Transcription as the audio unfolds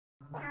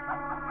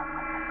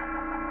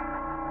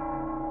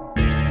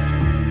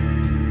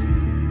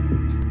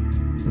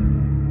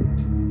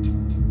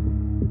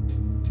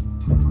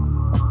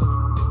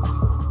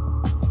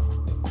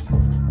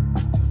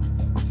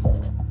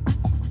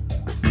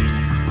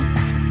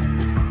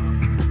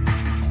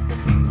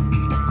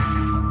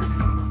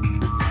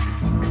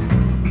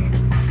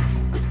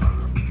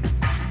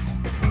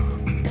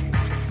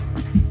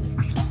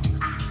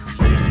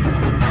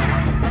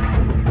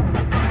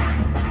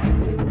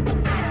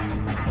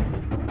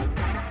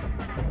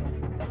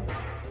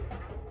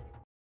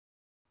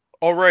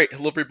Alright,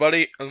 hello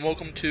everybody, and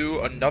welcome to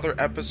another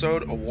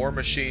episode of War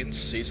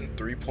Machines Season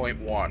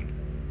 3.1.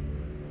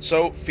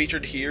 So,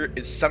 featured here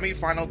is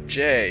Semifinal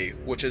J,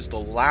 which is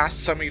the last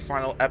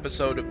semifinal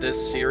episode of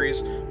this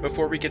series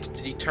before we get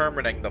to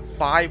determining the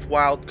 5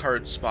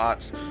 wildcard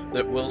spots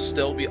that will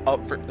still be up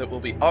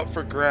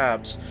for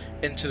grabs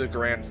into the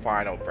grand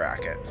final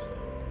bracket.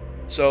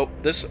 So,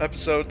 this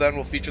episode then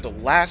will feature the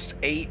last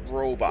 8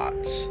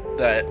 robots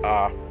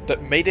that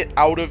made it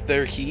out of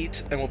their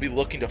heat and will be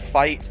looking to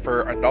fight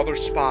for another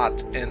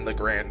spot in the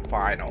grand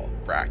final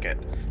bracket.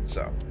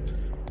 So,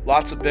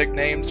 lots of big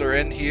names are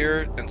in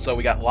here, and so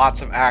we got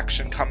lots of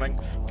action coming.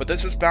 But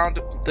this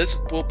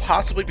will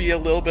possibly be a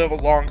little bit of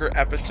a longer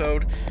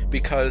episode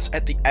because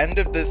at the end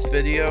of this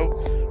video,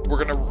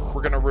 we're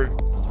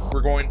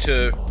going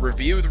to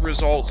review the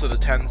results of the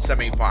 10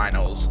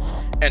 semifinals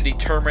and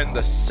determine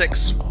the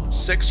six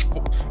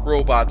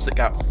robots that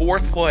got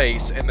 4th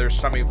place in their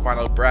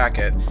semifinal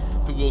bracket,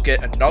 who will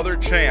get another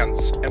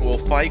chance and will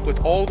fight with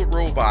all the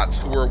robots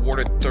who were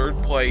awarded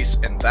 3rd place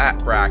in that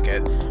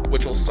bracket,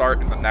 which will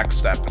start in the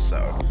next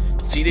episode.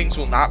 Seedings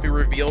will not be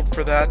revealed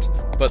for that,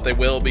 but they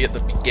will be at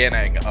the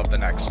beginning of the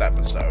next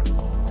episode.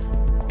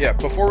 Yeah,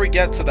 before we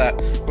get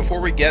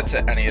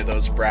to any of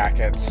those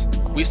brackets,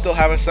 we still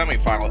have a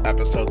semifinal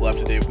episode left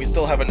to do. We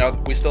still have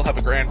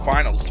a grand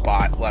final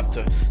spot left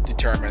to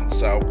determine.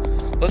 So,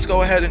 let's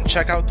go ahead and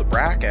check out the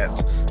bracket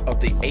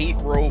of the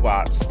 8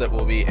 robots that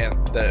will be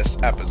in this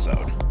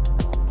episode.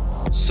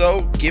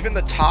 So, given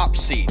the top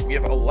seed, we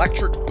have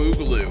Electric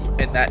Booglaloo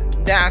and that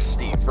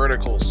nasty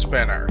vertical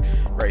spinner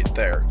right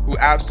there, who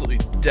absolutely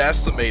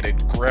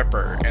decimated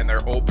Gripper in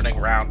their opening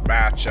round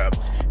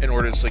matchup in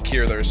order to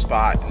secure their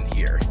spot in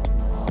here.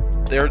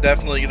 They're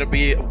definitely going to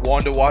be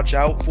one to watch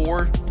out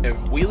for, and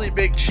Wheelie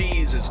Big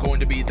Cheese is going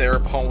to be their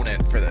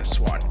opponent for this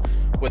one,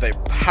 with a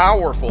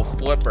powerful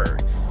flipper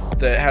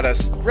that had a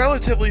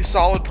relatively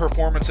solid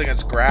performance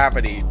against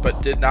Gravity,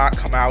 but did not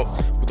come out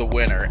with a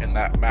winner in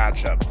that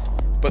matchup.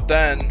 But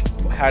then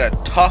had a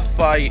tough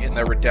fight in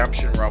their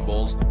Redemption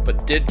Rumbles,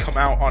 but did come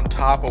out on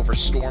top over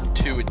Storm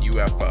 2 and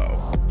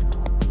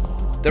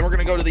UFO. Then we're going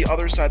to go to the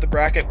other side of the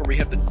bracket where we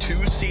have the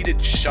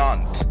 2-seeded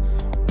Shunt,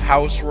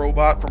 house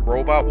robot from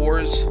Robot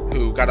Wars,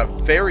 who got a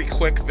very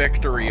quick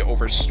victory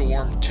over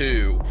Storm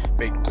 2,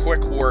 made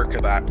quick work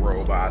of that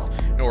robot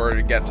in order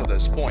to get to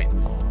this point.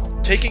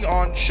 Taking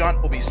on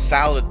Shunt will be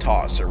Salad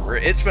Tosser, where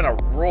it's been a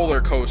roller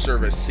coaster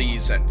of a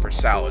season for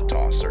Salad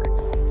Tosser.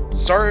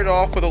 Started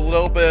off with a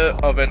little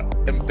bit of an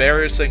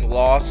embarrassing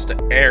loss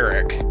to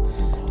Eric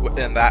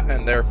in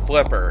their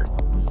flipper,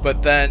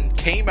 but then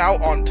came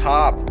out on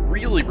top,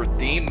 really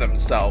redeemed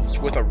themselves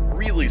with a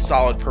really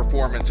solid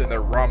performance in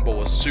their Rumble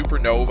with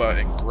Supernova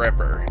and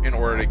Gripper in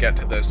order to get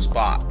to this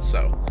spot.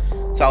 So,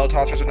 Salad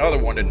Tosser's another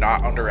one to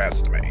not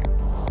underestimate.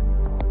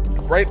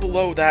 Right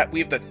below that, we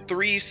have the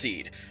 3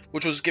 seed,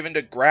 which was given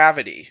to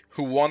Gravity,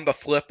 who won the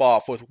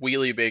flip-off with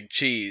Wheelie Big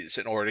Cheese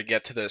in order to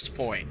get to this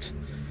point.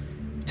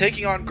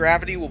 Taking on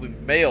Gravity will be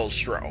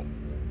Maelstrom,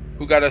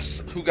 who got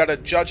a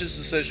judge's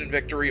decision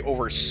victory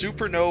over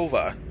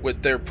Supernova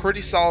with their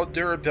pretty solid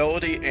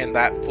durability and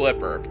that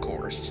flipper, of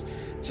course.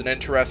 It's an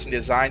interesting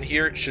design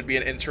here. It should be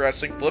an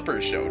interesting flipper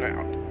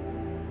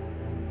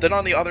showdown. Then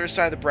on the other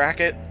side of the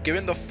bracket,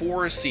 given the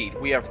 4 seed,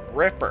 we have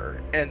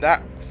Ripper and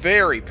that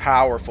very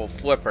powerful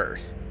flipper,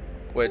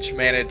 which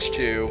managed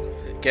to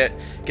get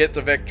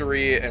the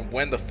victory and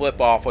win the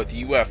flip-off with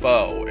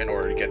UFO in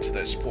order to get to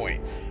this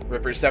point.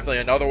 Ripper's definitely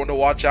another one to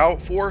watch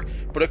out for,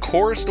 but of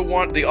course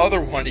the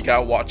other one you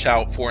gotta watch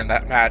out for in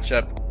that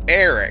matchup,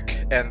 Eric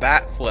and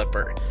that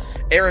flipper.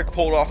 Eric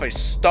pulled off a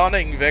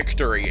stunning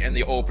victory in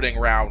the opening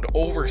round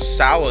over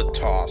Salad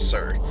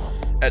Tosser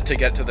to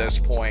get to this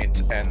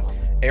point, and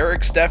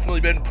Eric's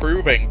definitely been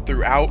proving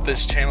throughout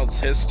this channel's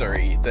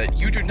history that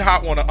you do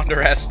not want to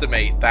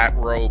underestimate that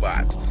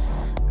robot.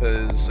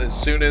 Because as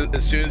soon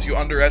as you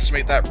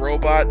underestimate that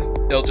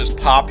robot, they'll just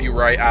pop you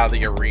right out of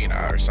the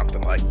arena or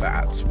something like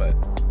that.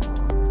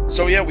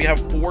 So yeah, we have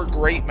 4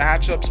 great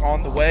matchups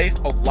on the way,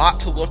 a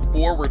lot to look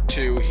forward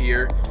to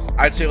here.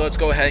 I'd say let's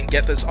go ahead and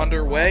get this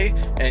underway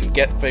and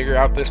figure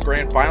out this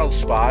grand final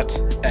spot,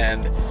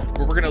 and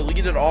we're going to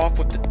lead it off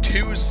with the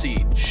 2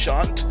 seed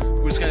Shunt,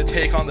 who's going to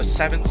take on the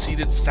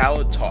 7-seeded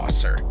Salad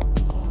Tosser.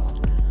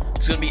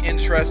 It's going to be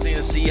interesting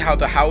to see how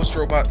the house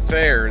robot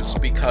fares,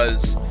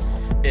 because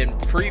in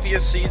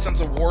previous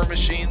seasons of War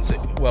Machines,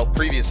 well,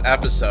 previous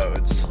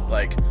episodes,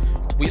 like,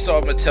 we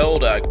saw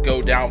Matilda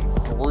go down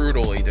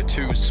brutally to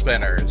 2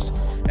 spinners,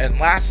 and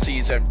last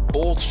season,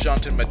 both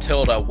Shunt and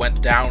Matilda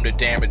went down to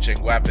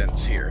damaging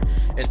weapons here,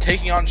 and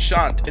taking on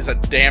Shunt is a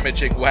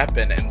damaging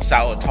weapon in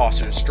Salad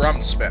Tosser's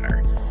drum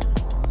spinner.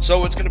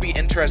 So it's going to be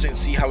interesting to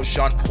see how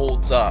Shunt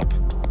holds up.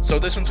 So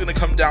this one's going to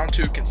come down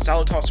to, can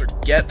Salad Tosser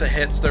get the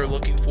hits they're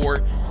looking for?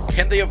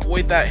 Can they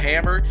avoid that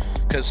hammer?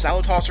 Because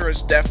Salad Tosser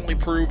has definitely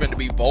proven to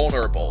be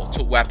vulnerable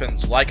to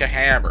weapons like a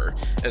hammer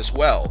as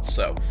well.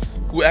 So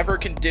whoever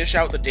can dish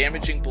out the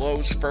damaging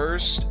blows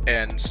first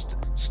and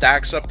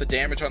stacks up the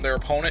damage on their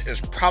opponent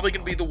is probably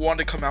going to be the one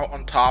to come out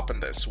on top in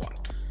this one.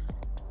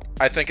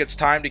 I think it's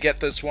time to get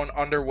this one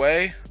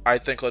underway. I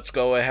think let's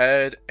go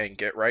ahead and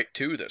get right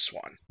to this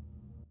one.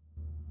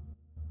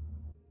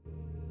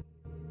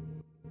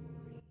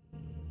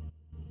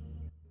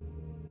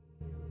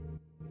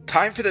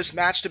 Time for this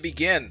match to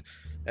begin.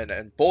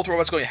 And both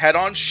robots going head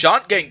on.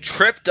 Shunt getting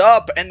tripped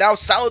up. And now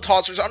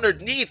Salad-Tosser's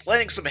underneath,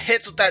 landing some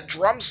hits with that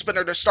drum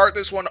spinner to start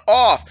this one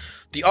off.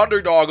 The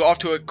underdog off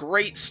to a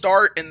great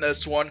start in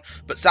this one.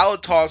 But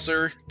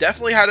Salad-Tosser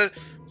definitely had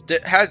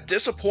a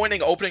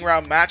disappointing opening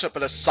round matchup,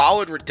 but a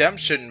solid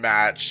redemption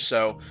match.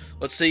 So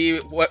let's see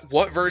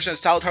what version of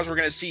Salad-Tosser we're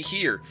going to see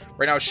here.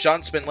 Right now,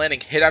 Shunt's been landing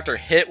hit after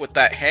hit with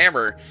that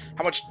hammer.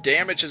 How much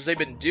damage has they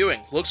been doing?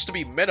 Looks to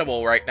be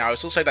minimal right now.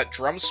 It looks like that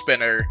drum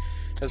spinner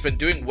has been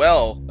doing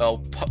well,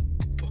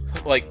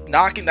 like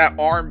knocking that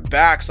arm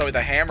back so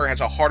the hammer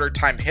has a harder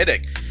time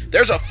hitting.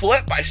 There's a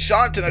flip by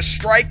Shunt and a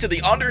strike to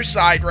the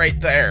underside right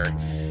there.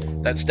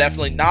 That's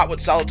definitely not what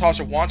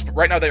Salad-Tosser wants, but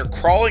right now they're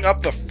crawling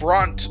up the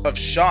front of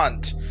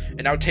Shunt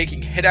and now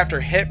taking hit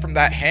after hit from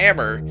that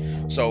hammer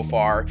so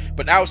far.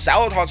 But now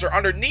Salad-Tosser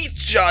underneath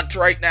Shunt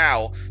right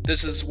now.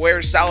 This is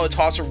where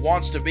Salad-Tosser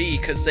wants to be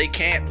because they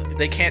can't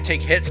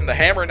take hits from the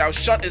hammer. Now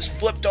Shunt is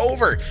flipped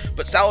over,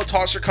 but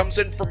Salad-Tosser comes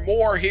in for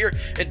more here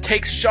and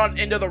takes Shunt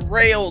into the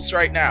rails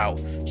right now.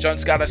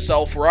 Shunt's got to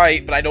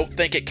self-right, but I don't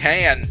think it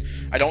can.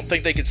 I don't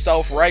think they can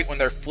self-right when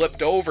they're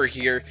flipped over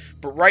here.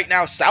 But right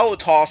now,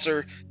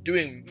 Salad-Tosser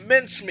doing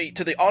mincemeat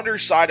to the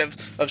underside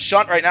of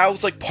Shunt right now.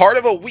 It's like part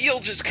of a wheel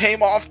just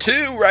came off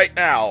too right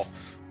now.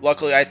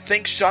 Luckily, I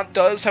think Shunt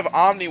does have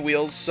Omni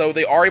wheels, so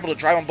they are able to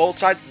drive on both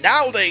sides.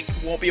 Now they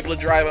won't be able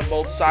to drive on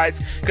both sides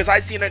because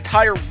I see an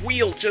entire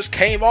wheel just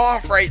came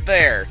off right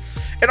there.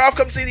 And off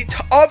comes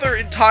the other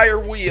entire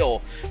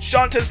wheel.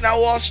 Shunt has now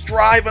lost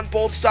drive on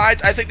both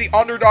sides. I think the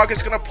underdog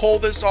is going to pull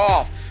this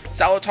off.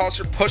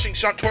 Salad-Tosser pushing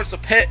Shunt towards the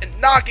pit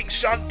and knocking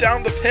Shunt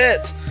down the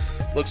pit.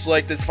 Looks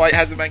like this fight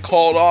hasn't been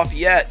called off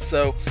yet,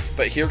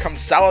 but here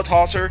comes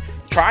Salad-Tosser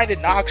trying to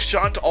knock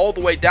Shunt all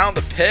the way down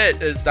the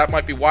pit, as that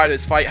might be why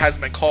this fight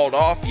hasn't been called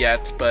off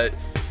yet, but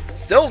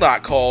still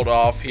not called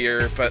off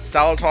here. But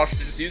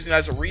Salad-Tosser is using that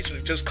as a reason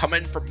to just come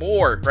in for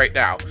more right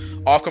now.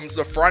 Off comes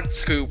the front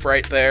scoop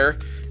right there.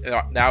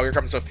 Now here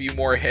comes a few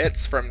more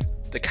hits from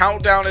the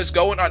countdown is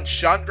going on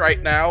Shunt right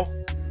now.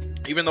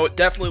 Even though it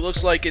definitely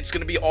looks like it's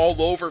going to be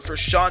all over for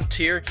Shunt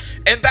here.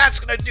 And that's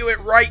going to do it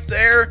right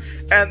there.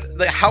 And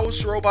the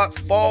house robot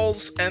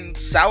falls. And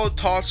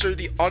Salad-Tosser,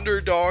 the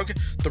underdog,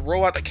 the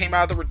robot that came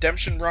out of the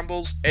Redemption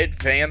Rumbles,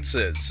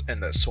 advances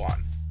in this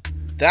one.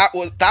 That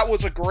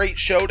was a great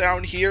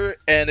showdown here.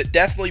 And it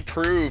definitely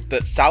proved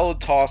that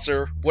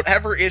Salad-Tosser,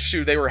 whatever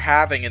issue they were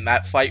having in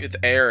that fight with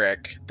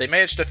Eric, they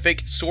managed to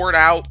sort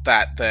out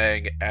that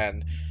thing.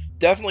 And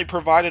definitely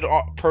provided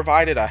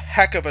a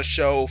heck of a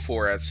show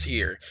for us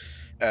here.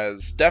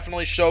 As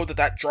definitely showed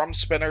that drum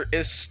spinner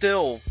is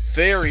still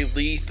very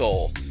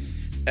lethal,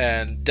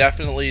 and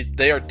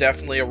they are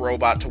definitely a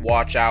robot to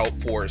watch out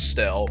for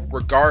still,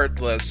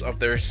 regardless of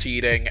their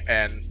seeding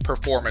and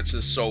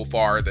performances so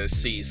far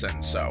this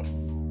season. So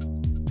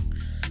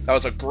that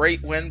was a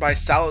great win by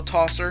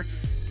Salad-Tosser.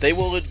 They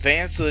will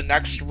advance to the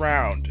next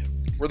round,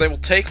 where they will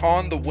take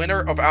on the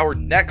winner of our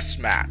next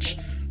match,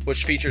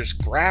 which features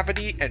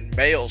Gravity and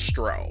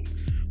Maelstrom.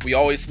 We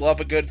always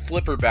love a good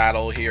flipper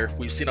battle here.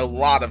 We've seen a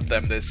lot of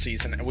them this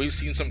season, and we've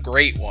seen some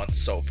great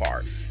ones so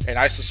far. And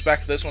I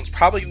suspect this one's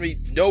probably going to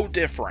be no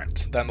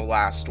different than the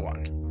last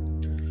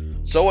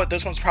one. So what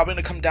this one's probably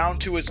going to come down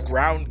to is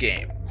ground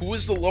game. Who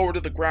is the lower to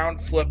the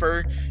ground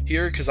flipper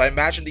here? Because I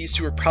imagine these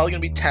two are probably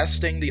going to be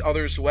testing the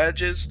other's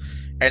wedges.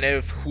 And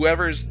if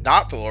whoever's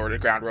not the lower to the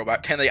ground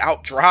robot, can they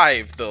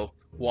outdrive the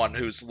one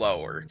who's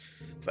lower?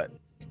 But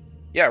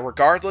yeah,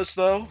 regardless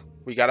though,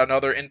 we got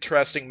another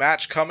interesting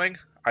match coming.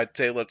 I'd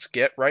say let's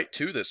get right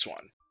to this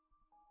one.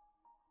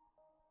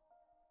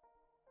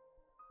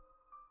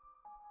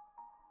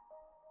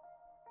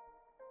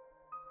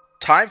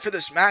 Time for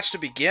this match to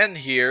begin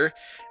here,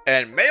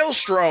 and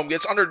Maelstrom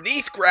gets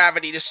underneath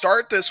Gravity to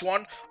start this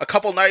one. A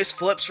couple nice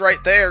flips right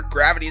there.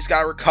 Gravity's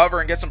got to recover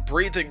and get some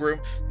breathing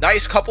room.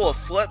 Nice couple of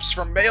flips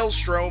from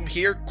Maelstrom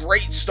here.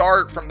 Great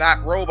start from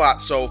that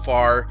robot so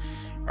far.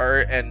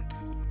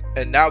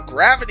 And now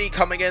Gravity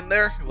coming in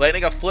there,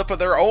 landing a flip of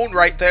their own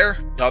right there.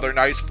 Another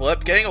nice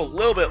flip, getting a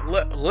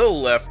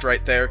little lift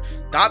right there.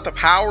 Not the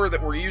power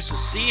that we're used to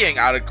seeing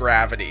out of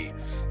Gravity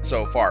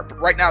so far.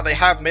 But right now they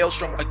have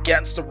Maelstrom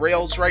against the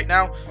rails right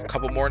now. A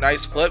couple more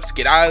nice flips.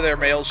 Get out of there,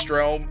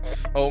 Maelstrom.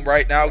 Home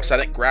right now, because I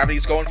think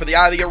Gravity's going for the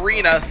eye of the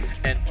arena.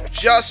 And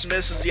just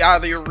misses the eye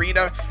of the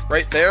arena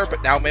right there.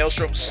 But now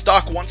Maelstrom's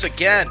stuck once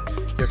again.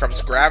 Here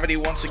comes Gravity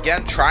once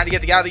again, trying to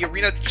get the eye of the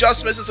arena.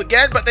 Just misses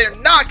again, but they're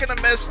not going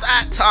to miss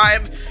that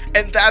time.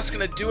 And that's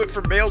going to do it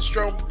for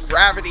Maelstrom.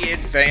 Gravity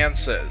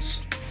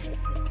advances.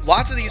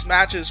 Lots of these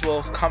matches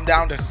will come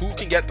down to who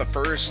can get the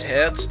first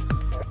hit.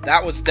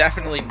 That was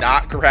definitely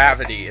not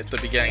Gravity at the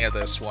beginning of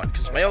this one,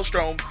 because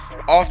Maelstrom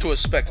off to a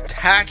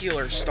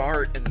spectacular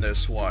start in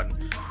this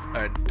one.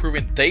 and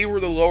proving they were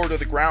the lower to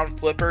the ground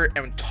flipper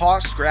and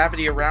tossed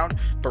Gravity around,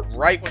 but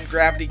right when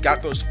Gravity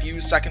got those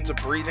few seconds of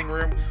breathing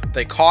room,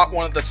 they caught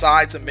one of the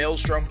sides of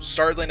Maelstrom,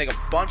 started landing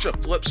a bunch of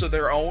flips of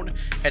their own,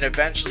 and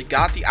eventually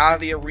got the out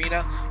of the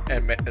arena,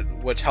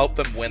 which helped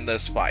them win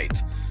this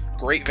fight.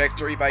 Great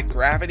victory by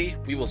Gravity.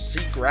 We will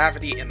see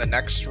Gravity in the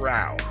next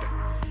round.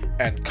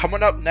 And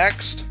coming up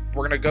next,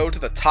 we're going to go to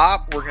the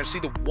top. We're going to see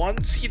the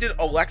 1-seeded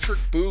Electric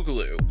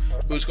Booglaloo,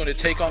 who's going to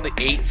take on the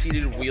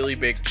 8-seeded Wheelie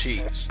Big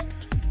Cheese.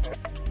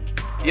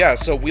 Yeah,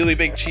 so Wheelie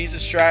Big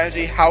Cheese's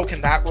strategy, how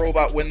can that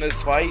robot win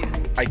this fight?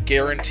 I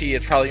guarantee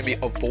it's probably going to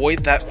be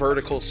avoid that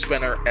vertical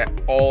spinner at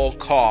all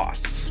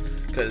costs,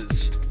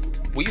 because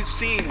we've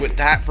seen what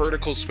that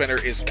vertical spinner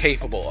is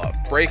capable of.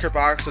 Breaker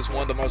Box is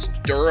one of the most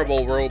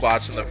durable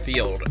robots in the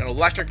field, and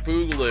Electric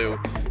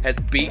Boogaloo has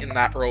beaten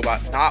that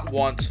robot not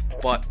once,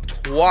 but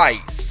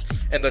twice.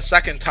 And the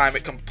second time,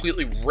 it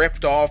completely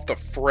ripped off the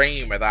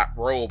frame of that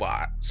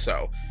robot.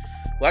 So,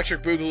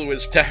 Electric Boogaloo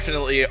is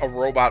definitely a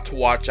robot to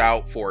watch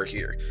out for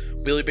here.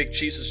 Wheelie Big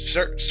Cheese is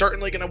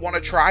certainly going to want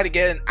to try to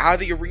get out of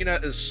the arena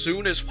as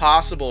soon as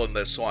possible in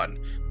this one.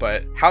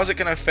 But how's it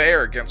going to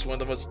fare against one of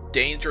the most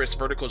dangerous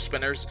vertical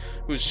spinners,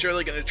 who's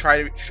surely going to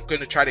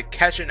try to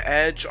catch an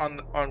edge on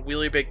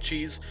Wheelie Big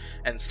Cheese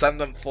and send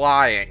them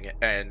flying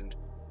and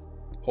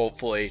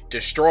hopefully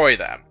destroy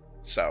them.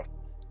 So,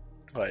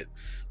 but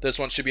this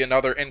one should be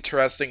another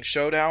interesting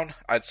showdown.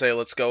 I'd say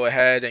let's go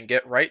ahead and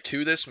get right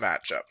to this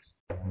matchup.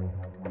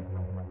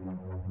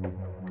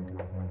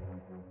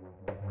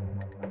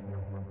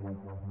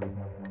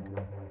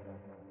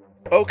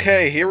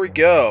 Okay, here we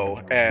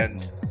go,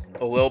 and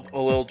a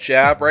little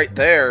jab right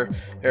there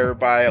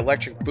by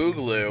Electric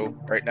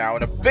Boogaloo right now,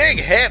 and a big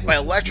hit by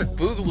Electric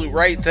Boogaloo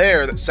right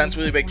there that sends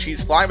Wheelie Big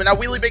Cheese flying, but now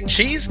Wheelie Big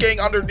Cheese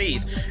getting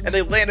underneath, and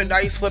they land a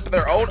nice flip of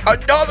their own.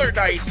 Another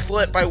nice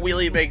flip by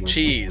Wheelie Big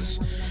Cheese,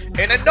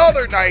 and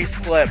another nice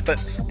flip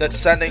that's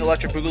sending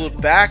Electric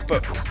Boogaloo back,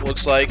 but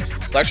looks like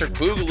Electric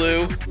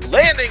Boogaloo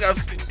landing a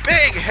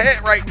big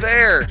hit right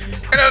there,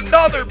 and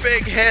another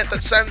big hit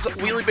that sends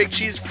Wheelie Big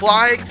Cheese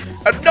flying.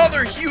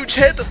 Another huge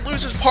hit that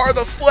loses part of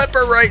the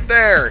flipper right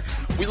there.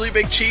 Wheelie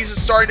Big Cheese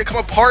is starting to come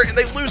apart, and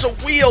they lose a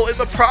wheel in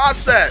the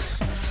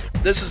process.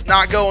 This is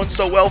not going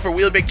so well for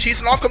Wheelie Big Cheese,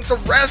 and off comes the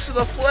rest of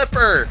the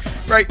flipper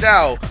right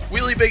now.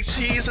 Wheelie Big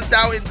Cheese is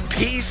now in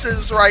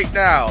pieces right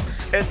now,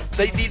 and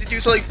they need to do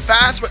something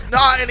fast, but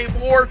not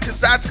anymore, because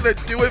that's going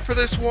to do it for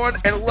this one,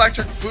 and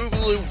Electric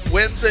Boogaloo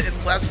wins it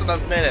in less than a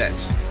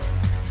minute.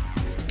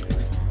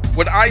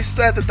 When I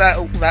said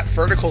that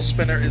vertical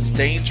spinner is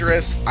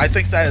dangerous, I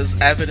think that is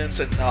evidence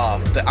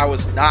enough that I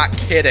was not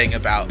kidding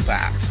about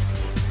that.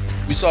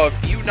 We saw a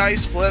few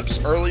nice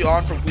flips early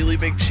on from Wheelie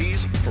Big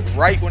Cheese, but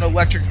right when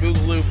Electric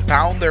Boogaloo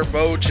found their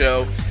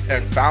mojo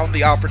and found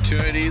the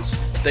opportunities,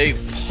 they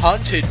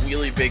punted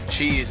Wheelie Big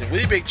Cheese, and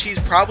Wheelie Big Cheese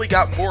probably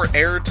got more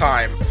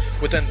airtime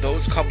within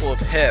those couple of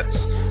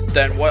hits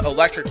than what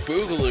Electric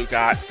Boogaloo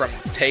got from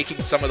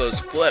taking some of those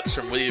flips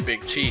from Wheelie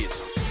Big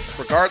Cheese.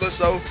 Regardless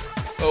though,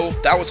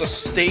 that was a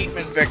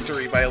statement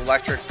victory by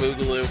Electric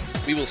Boogaloo.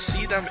 We will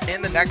see them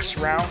in the next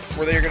round,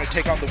 where they are going to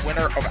take on the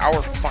winner of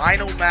our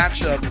final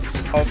matchup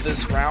of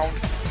this round,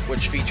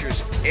 which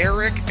features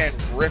Eric and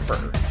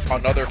Ripper,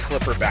 another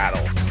flipper battle.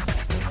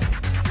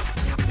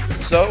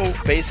 So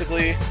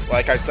basically,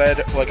 like I've said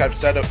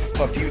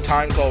a few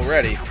times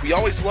already, we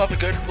always love a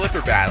good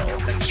flipper battle,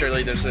 and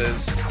surely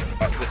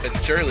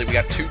we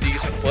got two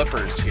decent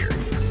flippers here.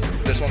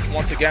 This one's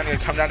once again going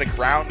to come down to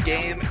ground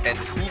game and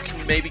who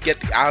can maybe get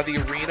out of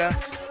the arena,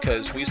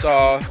 because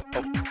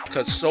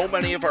so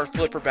many of our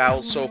flipper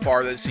battles so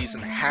far this season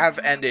have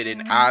ended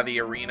in out of the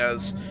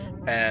arenas,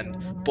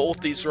 and both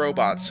these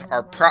robots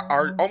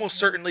are almost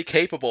certainly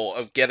capable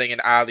of getting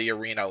an out of the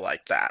arena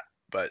like that.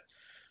 But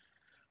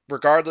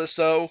regardless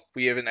though,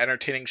 we have an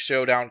entertaining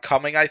showdown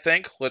coming, I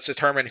think. Let's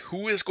determine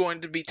who is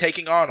going to be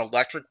taking on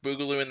Electric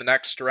Boogaloo in the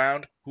next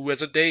round, who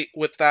has a date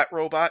with that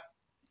robot.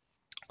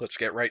 Let's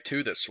get right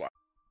to this one.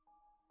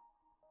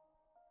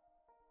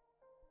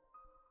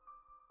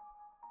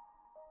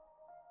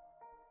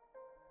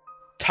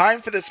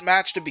 Time for this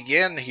match to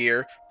begin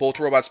here. Both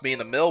robots being in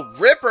the middle.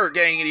 Ripper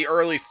getting the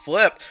early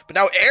flip, but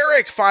now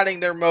Eric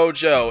finding their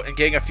mojo and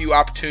getting a few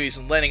opportunities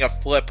and landing a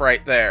flip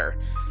right there.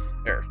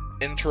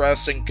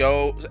 Interesting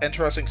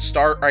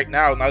start right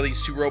now. Now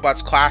these two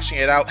robots clashing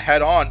it out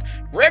head on.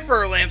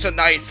 Ripper lands a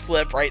nice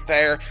flip right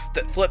there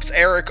that flips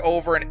Eric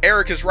over, and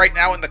Eric is right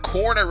now in the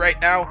corner right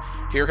now.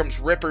 Here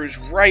comes Ripper, who's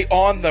right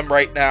on them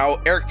right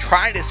now. Eric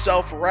trying to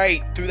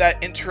self-right through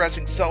that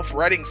interesting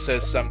self-righting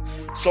system.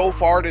 So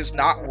far it is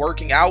not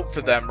working out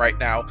for them right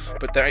now,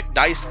 but the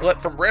nice flip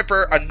from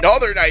Ripper,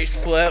 another nice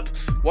flip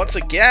once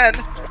again,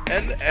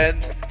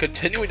 and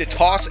continuing to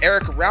toss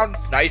Eric around.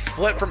 Nice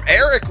flip from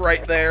Eric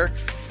right there,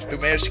 who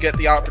managed to get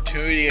the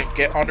opportunity and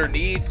get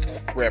underneath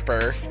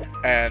Ripper.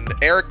 And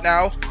Eric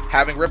now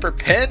having Ripper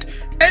pinned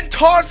and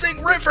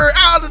tossing Ripper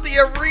out of the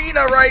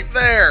arena right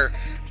there.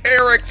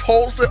 Eric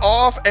pulls it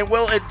off and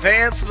will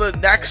advance to the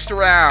next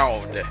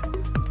round.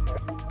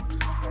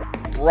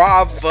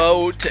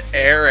 Bravo to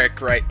Eric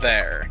right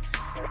there.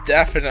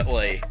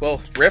 Definitely.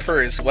 Well, Ripper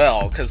as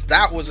well, because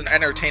that was an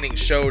entertaining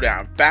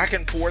showdown. Back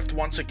and forth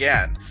once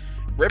again.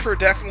 Ripper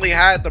definitely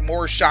had the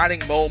more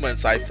shining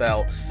moments, I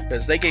felt,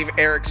 because they gave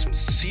Eric some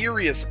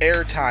serious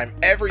airtime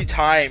every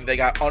time they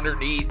got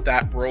underneath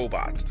that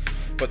robot.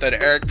 But then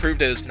Eric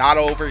proved it is not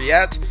over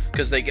yet,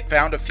 because they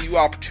found a few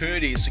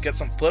opportunities to get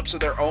some flips of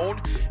their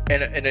own,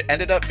 and it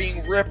ended up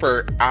being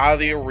Ripper out of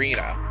the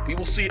arena. We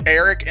will see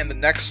Eric in the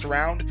next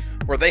round,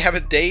 where they have a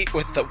date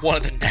with one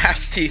of the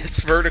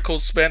nastiest vertical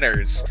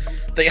spinners.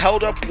 They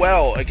held up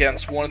well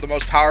against one of the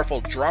most powerful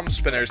drum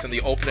spinners in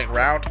the opening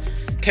round.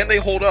 Can they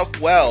hold up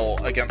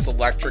well against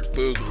Electric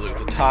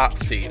Booglaloo, the top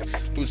seed,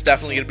 who's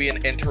definitely going to be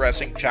an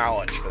interesting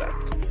challenge for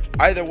them?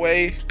 Either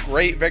way,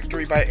 great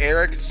victory by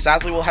Eric.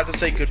 Sadly, we'll have to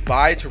say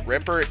goodbye to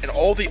Ripper and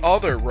all the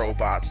other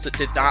robots that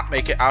did not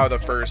make it out of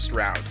the first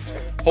round.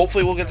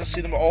 Hopefully we'll get to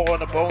see them all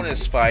in a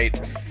bonus fight,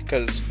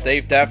 because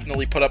they've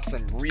definitely put up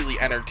some really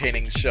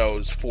entertaining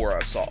shows for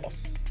us all.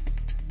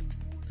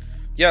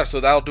 Yeah, so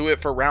that'll do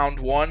it for round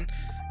 1.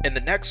 In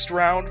the next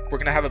round, we're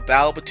going to have a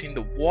battle between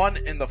the 1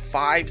 and the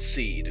 5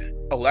 seed,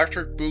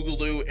 Electric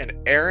Booglaloo and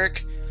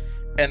Eric.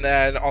 And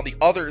then on the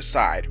other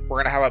side, we're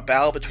going to have a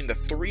battle between the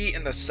 3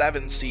 and the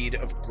 7 seed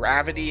of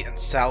Gravity and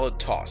Salad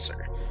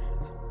Tosser.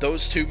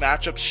 Those two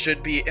matchups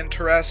should be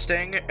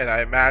interesting, and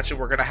I imagine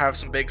we're going to have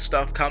some big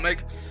stuff coming.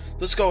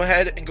 Let's go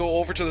ahead and go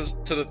over to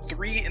the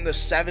 3 and the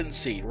 7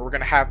 seed, where we're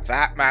going to have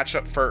that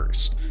matchup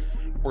first.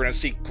 We're going to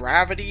see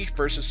Gravity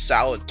versus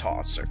Salad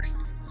Tosser.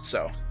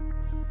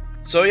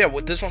 So yeah,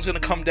 what this one's going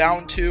to come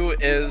down to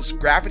is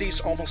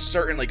Gravity's almost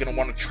certainly going to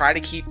want to try to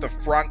keep the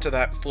front of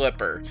that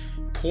flipper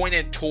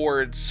pointed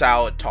towards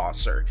Salad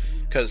Tosser,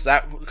 because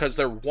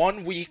their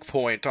one weak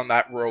point on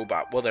that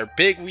robot, well, their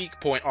big weak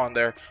point on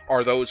there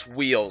are those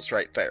wheels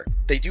right there.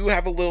 They do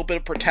have a little bit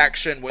of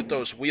protection with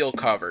those wheel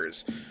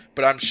covers,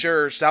 but I'm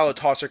sure Salad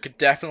Tosser could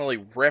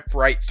definitely rip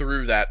right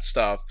through that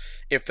stuff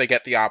if they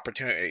get the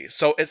opportunity.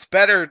 So it's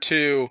better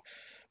to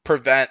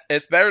prevent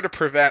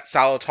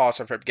Salad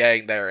Tosser from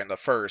getting there in the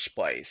first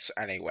place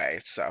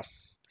anyway. So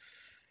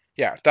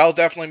yeah, that'll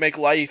definitely make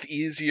life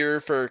easier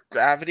for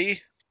Gravity.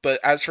 But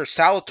as for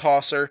Salad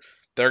Tosser,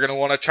 they're going to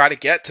want to try to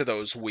get to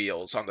those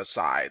wheels on the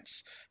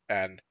sides.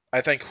 And I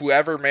think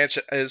whoever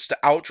manages to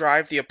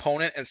outdrive the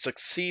opponent and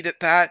succeed at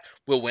that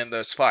will win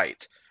this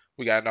fight.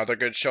 We got another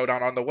good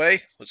showdown on the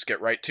way. Let's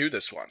get right to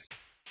this one.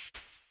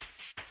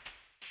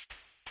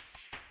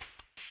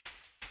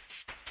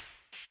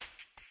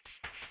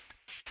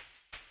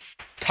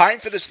 Time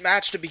for this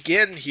match to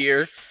begin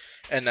here.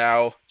 And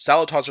now,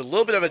 Salad Tosser, a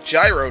little bit of a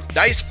gyro.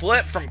 Nice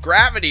flip from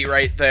Gravity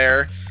right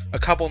there. A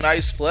couple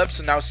nice flips,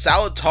 and now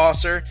Salad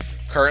Tosser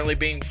currently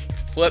being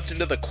flipped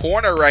into the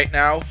corner right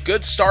now.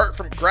 Good start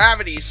from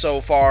Gravity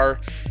so far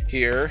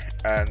here,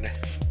 and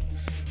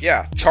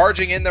yeah,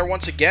 charging in there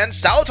once again.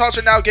 Salad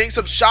Tosser now getting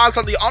some shots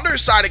on the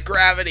underside of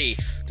Gravity,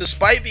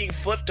 despite being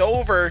flipped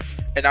over,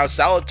 and now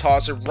Salad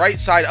Tosser right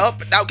side up,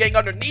 but now getting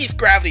underneath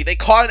Gravity. They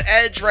caught an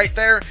edge right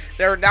there.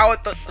 They're now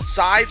at the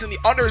sides and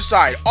the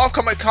underside. Off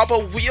come a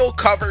couple wheel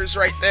covers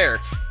right there.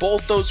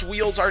 Both those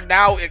wheels are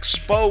now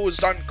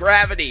exposed on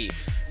Gravity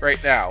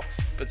right now,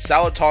 but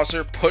Salad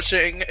Tosser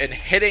pushing and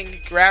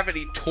hitting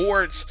Gravity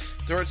towards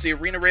the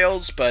arena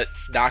rails, but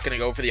not going to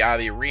go for the out of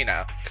the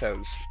arena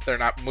because they're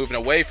not moving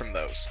away from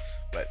those.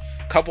 But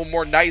a couple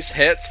more nice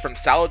hits from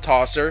Salad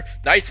Tosser.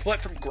 Nice flip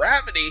from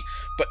Gravity,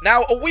 but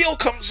now a wheel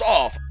comes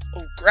off.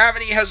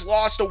 Gravity has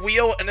lost a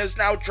wheel and is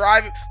now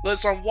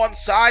driveless on one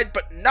side,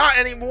 but not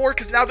anymore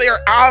because now they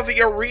are out of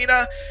the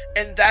arena,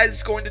 and that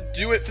is going to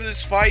do it for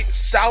this fight.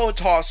 Salad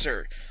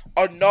Tosser,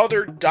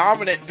 another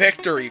dominant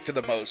victory for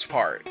the most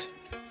part.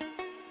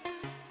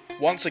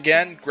 Once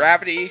again,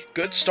 Gravity,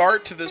 good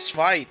start to this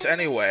fight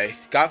anyway.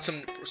 Got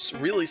some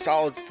really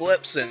solid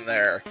flips in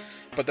there,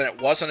 but then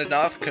it wasn't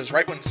enough because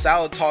right when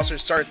Salad Tosser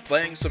started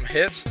laying some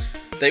hits,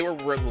 they were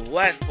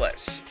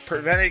relentless.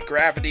 Prevented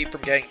Gravity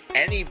from getting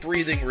any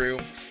breathing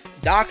room,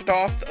 knocked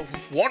off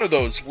one of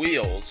those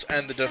wheels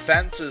and the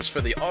defenses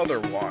for the other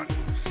one,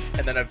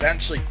 and then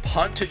eventually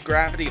punted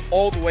Gravity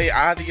all the way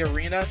out of the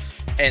arena.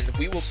 And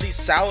we will see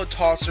Salad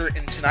Tosser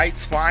in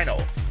tonight's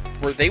final,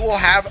 where they will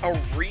have a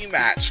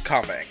rematch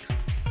coming.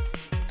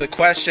 The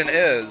question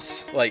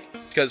is,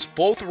 because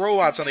both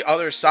robots on the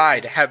other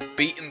side have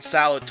beaten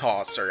Salad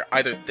Tosser,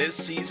 either this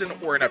season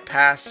or in a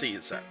past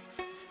season.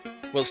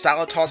 Will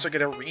Salad Tosser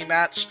get a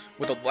rematch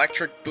with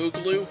Electric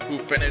Booglaloo, who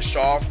finished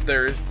off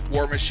their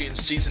War Machines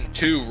Season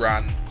 2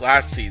 run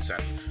last season?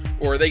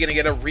 Or are they going to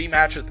get a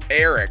rematch with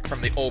Eric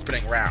from the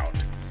opening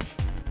round?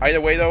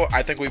 Either way, though,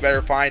 I think we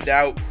better find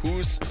out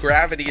whose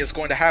Gravity is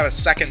going to have a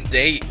second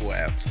date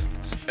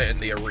with in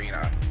the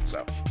arena.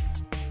 So,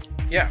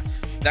 yeah.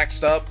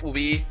 Next up will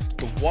be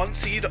the 1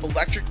 seed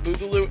Electric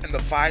Booglaloo and the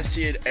 5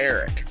 seed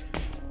Eric.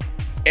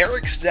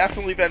 Eric's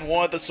definitely been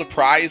one of the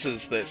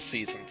surprises this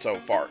season so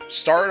far.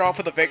 Started off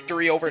with a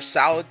victory over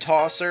Salad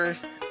Tosser,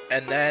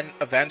 and then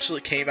eventually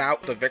came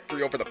out with a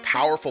victory over the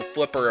powerful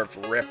flipper of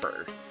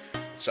Ripper.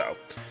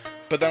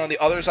 But then on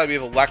the other side we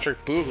have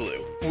Electric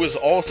Booglaloo, who has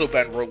also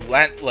been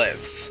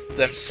relentless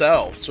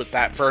themselves with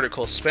that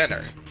vertical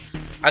spinner.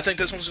 I think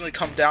this one's going to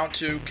come down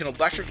to, can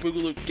Electric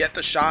Boogaloo get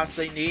the shots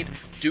they need,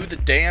 do the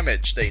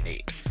damage they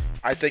need?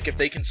 I think if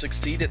they can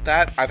succeed at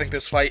that, I think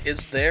this fight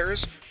is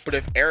theirs. But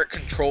if Eric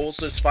controls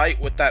this fight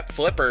with that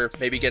flipper,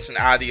 maybe gets an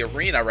out of the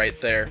arena right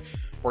there,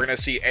 we're going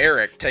to see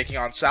Eric taking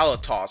on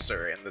Salad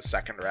Tosser in the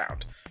second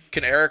round.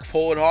 Can Eric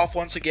pull it off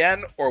once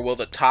again, or will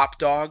the top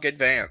dog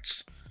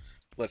advance?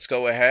 Let's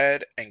go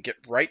ahead and get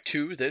right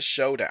to this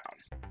showdown.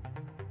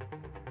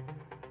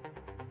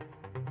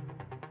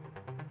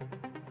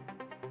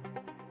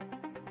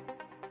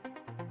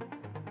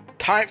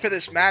 Time for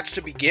this match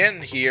to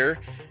begin here.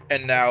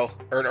 And now,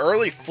 an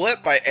early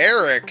flip by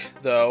Eric,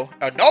 though.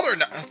 Another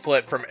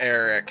flip from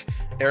Eric.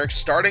 Eric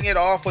starting it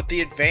off with the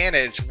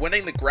advantage,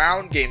 winning the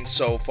ground game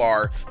so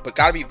far, but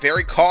gotta be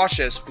very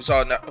cautious. We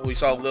saw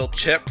a little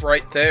chip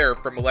right there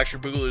from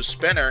Electric Boogaloo's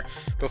spinner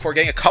before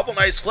getting a couple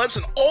nice flips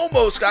and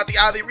almost got the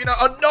out of the arena.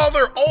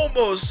 Another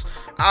almost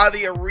out of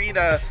the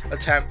arena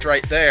attempt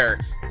right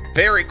there.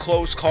 Very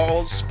close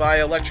calls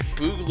by Electric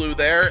Boogaloo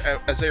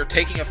there as they are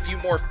taking a few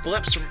more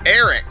flips from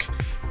Eric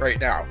right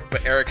now.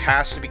 But Eric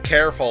has to be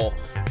careful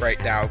right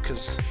now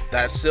because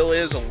that still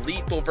is a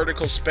lethal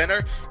vertical spinner.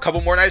 A couple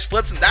more nice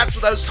flips, and that's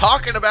what I was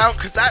talking about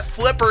because that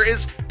flipper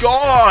is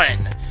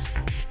gone.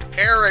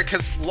 Eric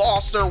has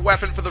lost their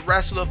weapon for the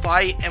rest of the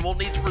fight and will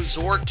need to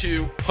resort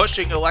to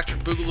pushing Electric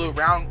Boogaloo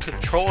around,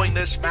 controlling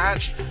this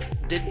match,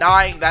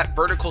 denying that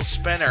vertical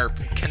spinner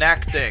from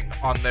connecting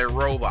on their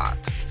robot.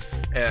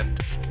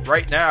 And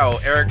right now,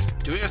 Eric's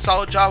doing a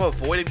solid job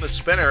avoiding the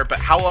spinner, but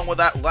how long will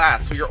that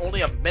last? We are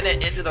only a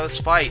minute into this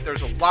fight.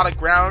 There's a lot of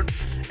ground,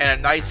 and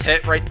a nice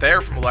hit right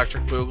there from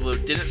Electric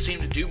Boogaloo. Didn't seem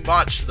to do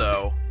much,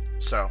 though.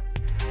 So,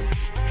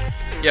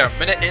 yeah, a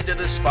minute into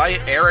this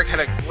fight, Eric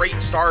had a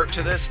great start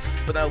to this,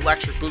 but then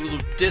Electric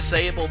Boogaloo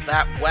disabled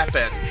that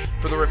weapon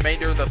for the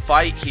remainder of the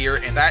fight here,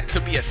 and that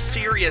could be a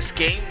serious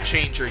game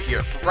changer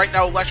here. But right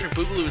now, Electric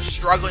Boogaloo is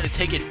struggling to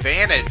take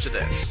advantage of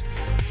this.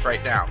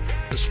 Right now,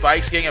 the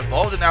spike's getting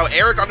involved, and now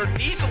Eric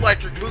underneath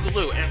Electric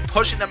Boogaloo and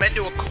pushing them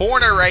into a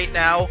corner right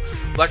now.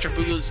 Electric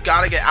Boogaloo's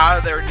got to get out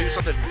of there and do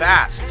something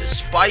fast.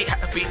 Despite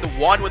being the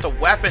one with a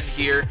weapon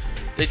here,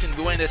 they can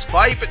win this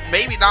fight, but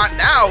maybe not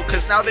now,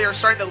 because now they are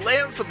starting to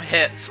land some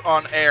hits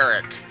on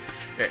Eric.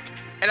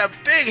 And a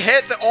big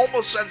hit that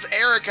almost sends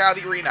Eric out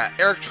of the arena.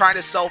 Eric trying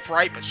to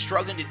self-right, but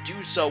struggling to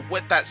do so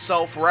with that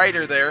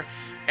self-righter there.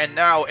 And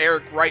now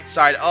Eric right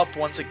side up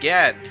once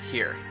again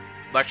here.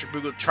 Electric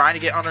Boogaloo trying to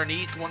get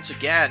underneath once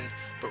again,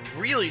 but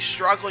really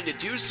struggling to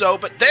do so.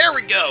 But there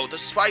we go. The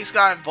spikes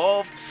got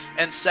involved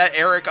and set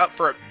Eric up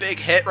for a big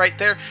hit right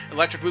there.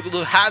 Electric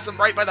Boogaloo has him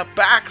right by the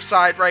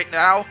backside right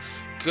now.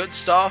 Good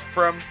stuff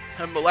from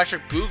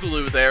Electric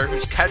Boogaloo there,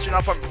 who's catching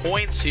up on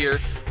points here.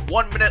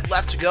 1 minute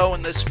left to go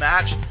in this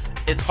match.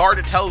 It's hard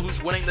to tell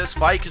who's winning this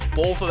fight because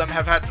both of them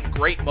have had some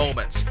great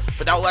moments.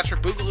 But now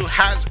Electric Boogaloo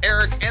has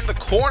Eric in the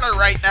corner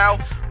right now,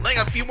 laying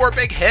a few more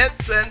big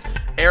hits, and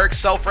Eric's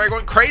self-frame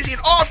going crazy,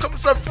 and off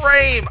comes the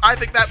frame! I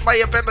think that might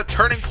have been the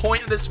turning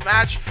point in this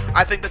match.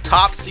 I think the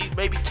top seed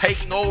may be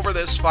taking over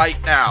this fight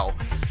now.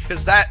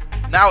 Because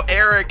now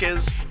Eric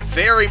is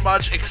very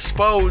much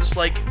exposed,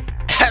 like,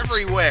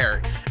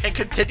 everywhere. And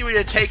continuing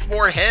to take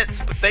more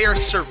hits, but they are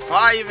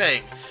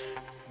surviving.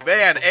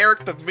 Man,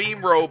 Eric the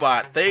meme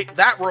robot,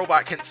 that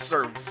robot can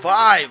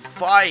survive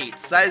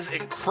fights. That is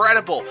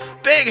incredible.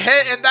 Big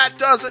hit, and that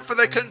does it for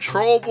the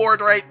control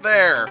board right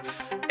there.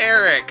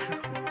 Eric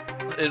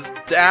is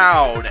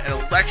down, and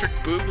Electric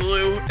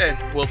Boogaloo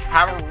and will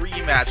have a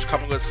rematch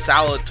coming with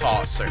Salad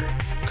Tosser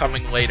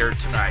coming later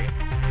tonight.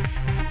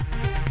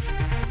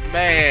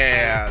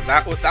 Man,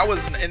 that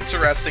was an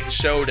interesting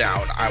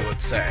showdown, I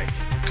would say.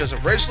 Because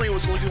originally it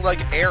was looking like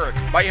Eric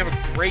might have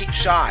a great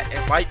shot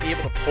and might be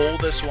able to pull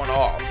this one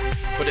off.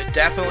 But it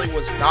definitely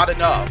was not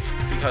enough,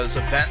 because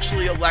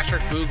eventually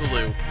Electric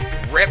Boogaloo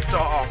ripped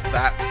off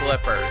that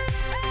flipper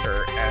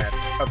and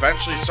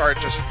eventually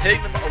started just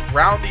hitting them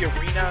around the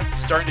arena,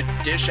 starting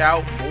to dish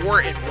out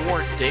more and more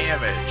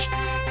damage,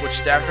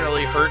 which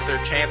definitely hurt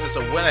their chances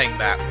of winning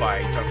that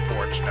fight,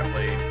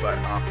 unfortunately. But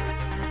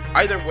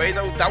either way,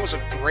 though, that was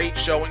a great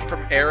showing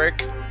from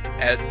Eric,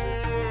 and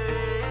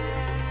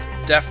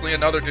definitely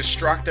another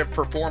destructive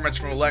performance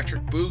from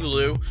Electric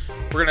Boogaloo.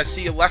 We're going to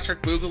see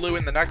Electric Boogaloo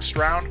in the next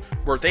round,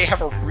 where they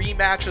have a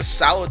rematch of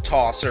Salad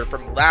Tosser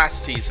from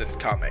last season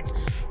coming.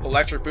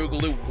 Electric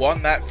Boogaloo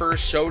won that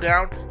first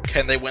showdown.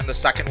 Can they win the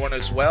second one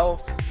as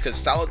well? Because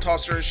Salad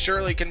Tosser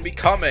surely can be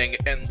coming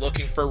and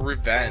looking for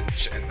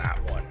revenge in that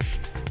one.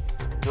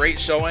 Great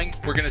showing.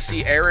 We're going to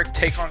see Eric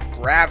take on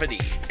Gravity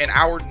in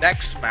our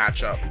next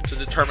matchup to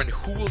determine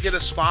who will get a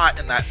spot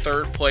in that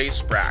third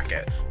place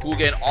bracket, who will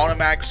get an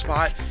automatic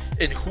spot,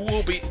 and who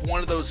will be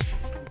one of those,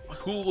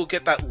 who will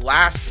get that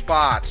last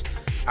spot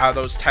out of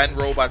those 10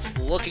 robots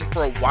looking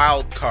for a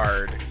wild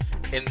card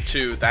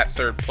into that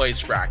third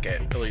place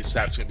bracket. At least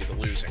that's going to be the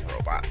losing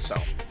robot. So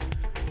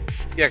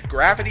yeah,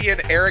 Gravity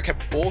and Eric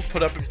have both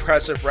put up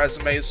impressive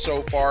resumes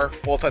so far.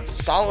 Both had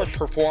solid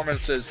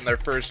performances in their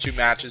first two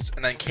matches,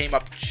 and then came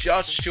up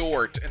just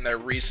short in their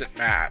recent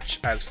match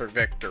as for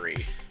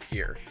victory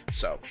here.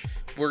 So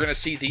we're going to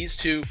see these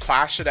two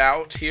clash it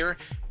out here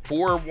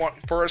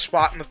for a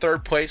spot in the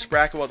third place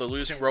bracket, while the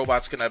losing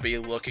robot's going to be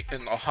looking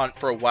in the hunt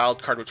for a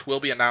wild card, which will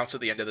be announced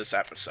at the end of this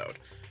episode.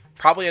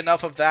 Probably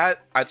enough of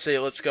that. I'd say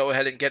let's go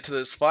ahead and get to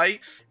this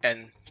fight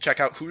and check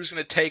out who's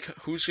going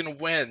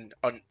to win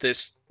on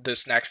this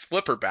next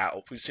flipper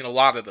battle. We've seen a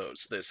lot of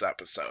those this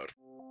episode.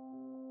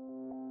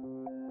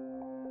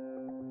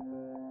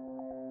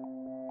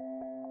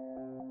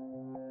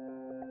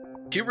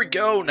 Here we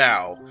go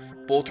now.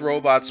 Both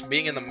robots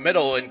being in the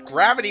middle, and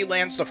Gravity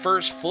lands the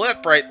first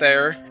flip right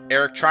there.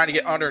 Eric trying to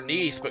get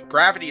underneath, but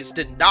Gravity is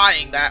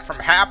denying that from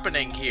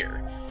happening here.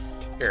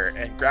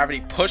 And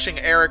Gravity pushing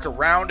Eric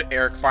around.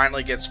 Eric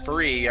finally gets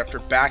free after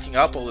backing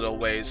up a little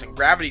ways, and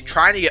Gravity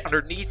trying to get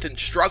underneath and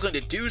struggling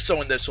to do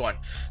so in this one.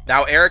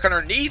 Now Eric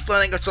underneath,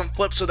 landing some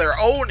flips of their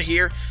own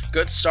here.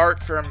 Good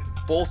start from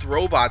both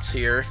robots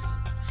here.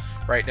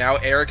 Right now,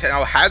 Eric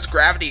now has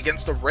Gravity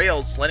against the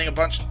rails, landing a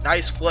bunch of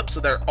nice flips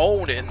of their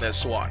own in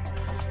this one.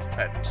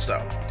 And so,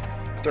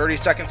 30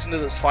 seconds into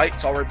this fight,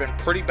 it's already been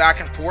pretty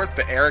back and forth,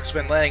 but Eric's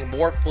been landing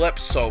more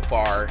flips so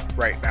far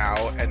right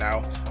now. And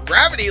now,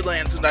 Gravity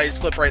lands a nice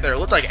flip right there. It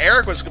looked like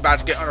Eric was about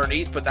to get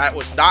underneath, but that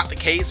was not the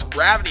case.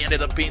 Gravity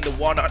ended up being the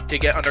one to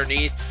get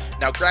underneath.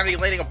 Now, Gravity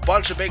landing a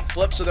bunch of big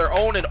flips of their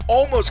own and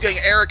almost getting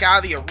Eric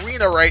out of the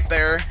arena right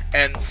there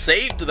and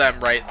saved them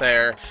right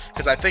there,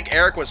 because I think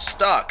Eric was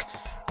stuck.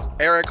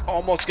 Eric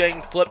almost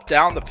getting flipped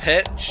down the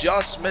pit,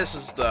 just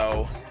misses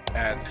though.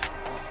 And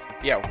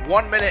yeah,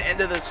 1 minute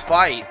into this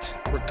fight,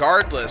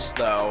 regardless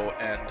though,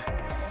 and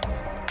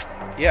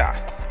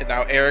yeah, and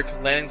now Eric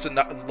lands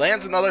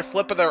another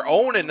flip of their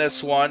own in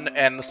this one,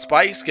 and the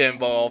spikes get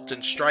involved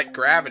and strike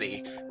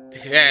Gravity.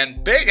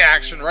 And big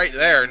action right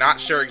there,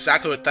 not sure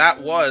exactly what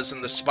that was,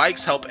 and the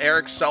spikes help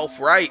Eric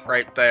self-right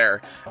right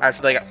there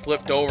after they got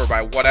flipped over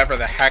by whatever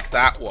the heck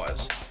that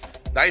was.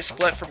 Nice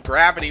flip from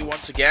Gravity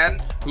once again,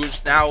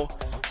 who's now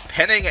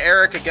pinning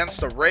Eric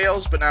against the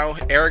rails, but now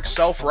Eric's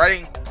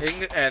self-righting,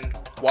 and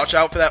watch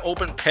out for that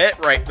open pit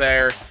right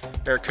there.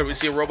 There, could we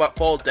see a robot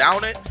fall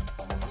down it?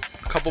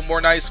 A couple more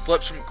nice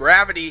flips from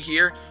Gravity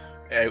here,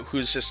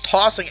 who's just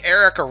tossing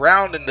Eric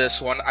around in this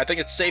one. I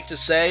think it's safe to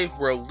say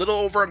we're a little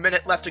over a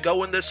minute left to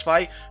go in this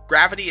fight.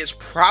 Gravity is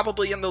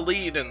probably in the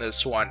lead in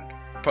this one,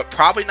 but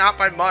probably not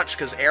by much,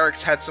 because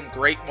Eric's had some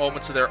great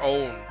moments of their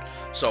own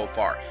so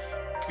far.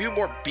 A few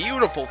more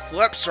beautiful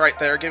flips right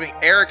there, giving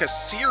Eric a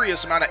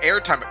serious amount of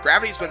airtime, but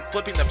Gravity's been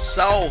flipping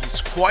themselves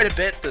quite a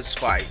bit this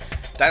fight.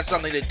 That's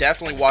something to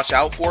definitely watch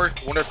out for.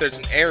 Wonder if there's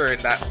an error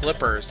in that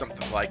flipper or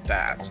something like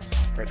that.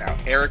 Right now,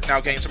 Eric now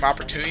getting some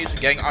opportunities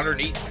and getting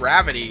underneath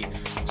Gravity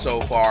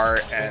so far,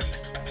 and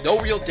no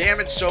real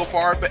damage so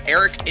far, but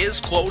Eric is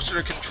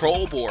closer to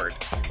control board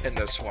in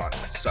this one.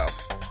 So,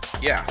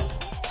 yeah.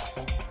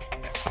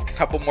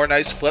 A couple more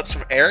nice flips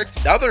from Eric.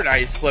 Another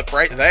nice flip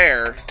right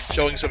there,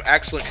 showing some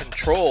excellent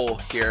control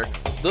here.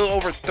 A little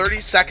over 30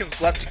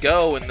 seconds left to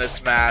go in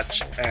this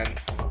match, and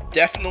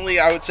definitely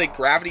I would say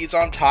Gravity's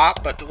on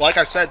top, but like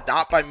I said,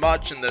 not by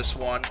much in this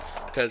one,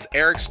 because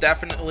Eric's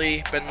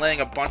definitely been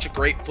laying a bunch of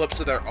great flips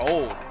of their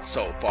own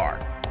so far.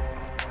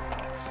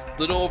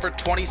 Little over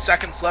 20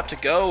 seconds left to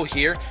go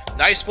here.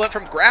 Nice flip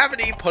from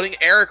Gravity, putting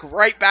Eric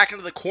right back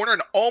into the corner,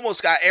 and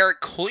almost got Eric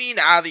clean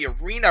out of the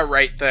arena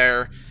right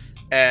there.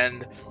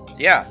 And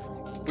yeah,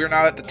 we're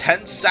now at the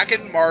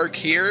 10-second mark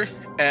here,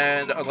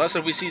 and unless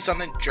we see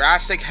something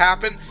drastic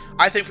happen,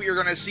 I think we are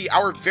going to see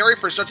our very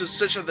first judge's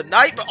decision of the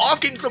night, but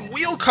off getting some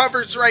wheel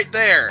covers right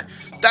there.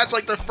 That's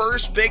like the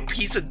first big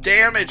piece of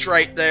damage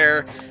right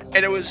there,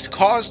 and it was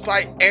caused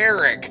by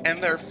Eric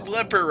and their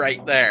flipper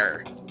right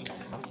there.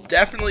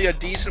 Definitely a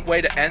decent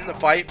way to end the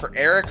fight for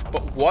Eric,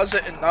 but was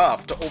it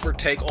enough to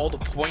overtake all the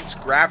points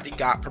Gravity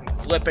got from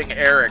flipping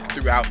Eric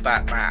throughout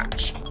that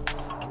match?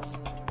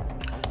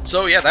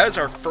 So yeah, that is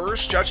our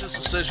first judge's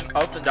decision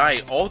of the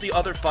night. All the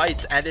other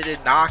fights ended in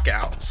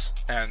knockouts,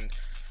 and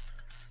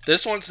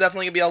this one's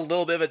definitely gonna be a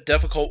little bit of a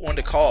difficult one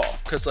to call,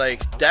 because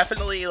like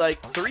definitely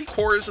like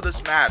 3/4 of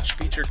this match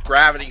featured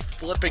Gravity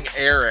flipping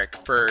Eric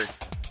for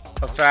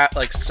a fat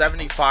like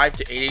 75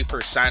 to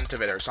 80%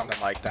 of it or something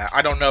like that.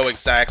 I don't know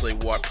exactly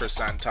what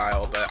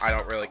percentile, but I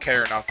don't really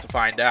care enough to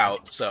find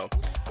out. So,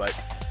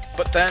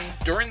 but then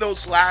during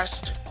those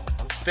last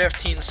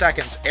 15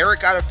 seconds, Eric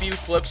got a few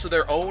flips of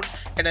their own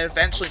and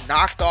eventually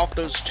knocked off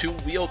those two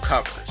wheel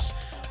covers,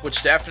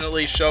 which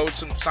definitely showed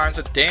some signs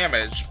of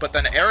damage. But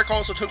then Eric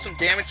also took some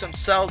damage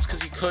themselves,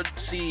 because you could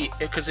see,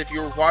 because if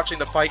you were watching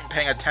the fight and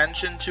paying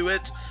attention to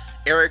it,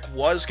 Eric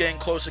was getting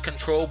close to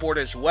control board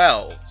as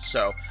well.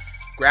 So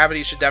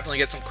Gravity should definitely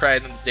get some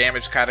credit in the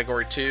damage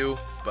category too.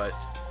 But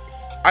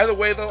either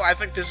way though, I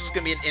think this is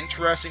going to be an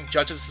interesting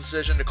judge's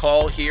decision to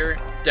call here.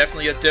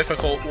 Definitely a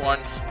difficult one,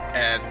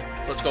 and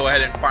let's go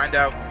ahead and find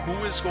out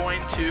who is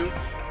going to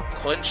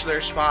clinch their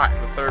spot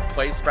in the third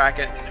place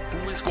bracket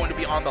and who is going to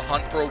be on the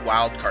hunt for a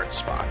wild card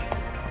spot.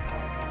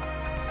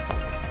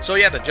 So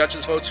yeah, the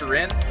judges' votes are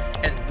in,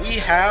 and we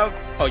have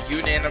a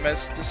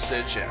unanimous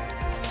decision.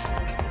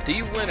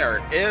 The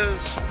winner is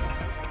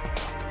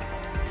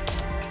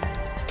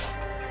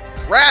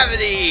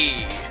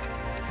Gravity!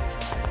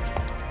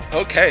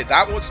 Okay,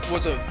 that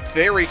was a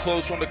very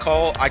close one to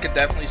call. I could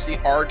definitely see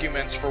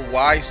arguments for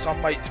why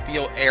some might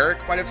feel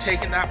Eric might have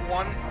taken that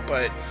one,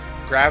 but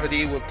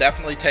Gravity will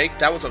definitely take.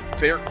 That was a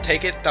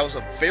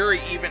very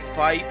even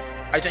fight.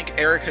 I think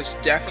Eric has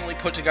definitely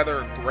put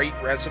together a great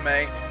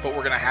resume, but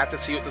we're gonna have to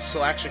see what the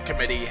selection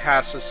committee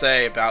has to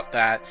say about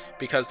that,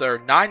 because there are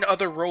 9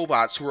 other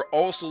robots who are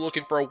also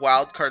looking for a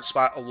wildcard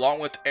spot along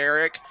with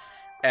Eric,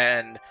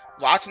 and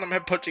lots of them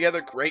have put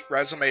together great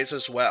resumes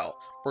as well.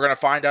 We're going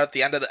to find out at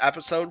the end of the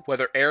episode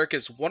whether Eric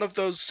is one of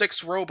those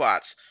 6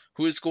 robots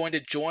who is going to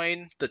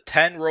join the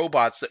 10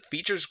 robots that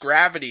features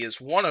Gravity as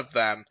one of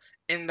them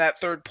in that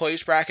 3rd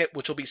place bracket,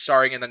 which will be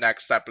starting in the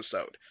next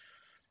episode.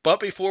 But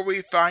before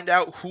we find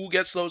out who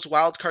gets those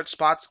wildcard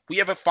spots, we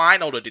have a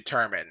final to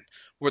determine,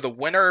 where the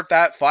winner of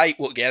that fight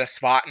will get a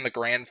spot in the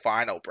grand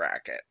final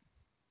bracket.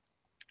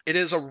 It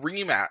is a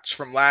rematch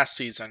from last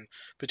season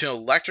between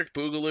Electric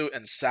Boogaloo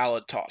and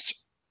Salad Tosser.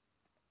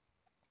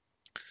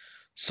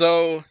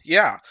 So,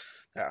 yeah.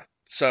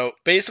 So,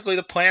 basically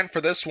the plan for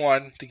this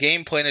one, the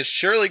game plan is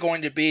surely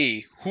going to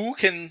be who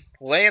can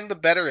land the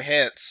better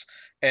hits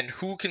and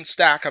who can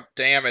stack up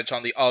damage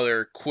on the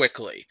other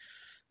quickly.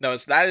 Now,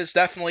 that is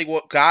definitely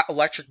what got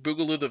Electric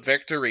Boogaloo the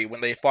victory when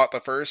they fought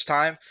the first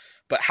time,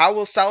 but how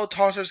will Salad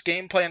Tosser's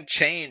game plan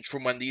change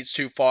from when these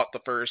two fought the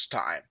first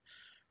time?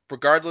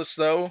 Regardless,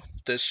 though,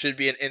 this should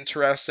be an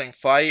interesting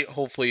fight.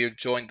 Hopefully you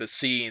joined the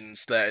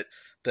scenes that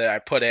I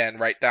put in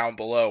right down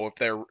below of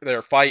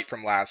their fight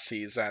from last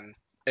season,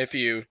 if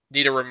you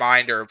need a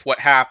reminder of what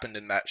happened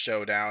in that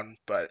showdown.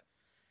 But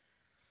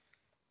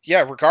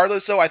yeah,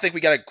 regardless, though, I think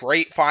we got a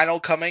great final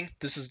coming.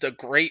 This is a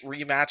great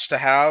rematch to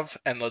have,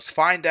 and let's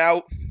find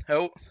out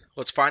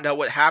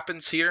what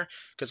happens here,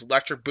 because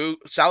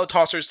Salad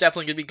Tosser is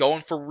definitely going to be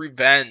going for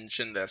revenge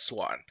in this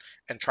one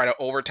and try to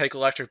overtake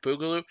Electric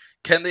Boogaloo.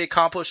 Can they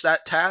accomplish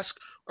that task,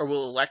 or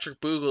will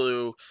Electric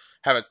Boogaloo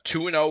have a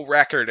 2-0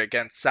 record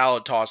against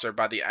Salad Tosser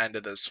by the end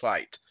of this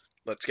fight?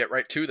 Let's get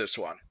right to this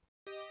one.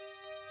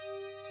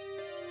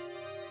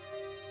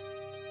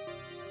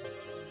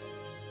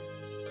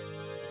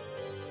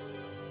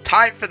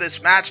 Time for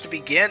this match to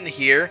begin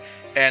here,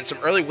 and some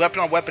early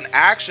weapon-on-weapon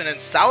action, and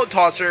Salad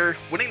Tosser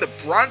winning the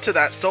brunt of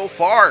that so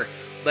far,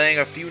 laying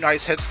a few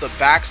nice hits to the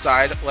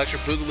backside.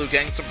 Electric Boogaloo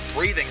getting some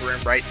breathing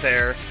room right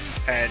there,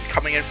 and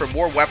coming in for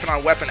more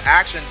weapon-on-weapon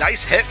action.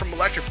 Nice hit from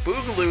Electric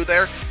Boogaloo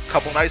there.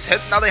 Couple nice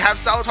hits. Now they have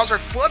Salad Tosser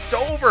flipped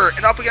over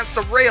and up against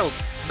the rails.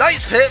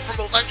 Nice hit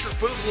from Electric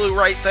Boogaloo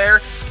right there.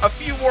 A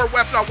few more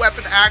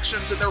weapon-on-weapon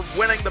actions, and they're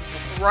winning the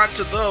brunt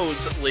of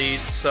those at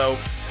least. So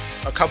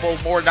a couple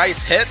more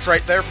nice hits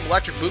right there from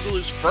Electric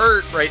Boogaloo's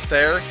vert right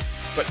there.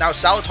 But now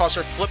Salad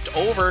Tosser flipped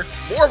over.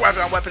 More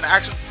weapon-on-weapon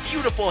action.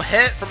 Beautiful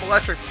hit from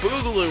Electric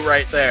Boogaloo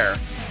right there.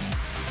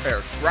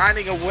 They're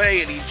grinding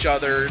away at each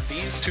other,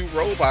 these two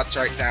robots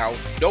right now.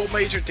 No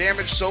major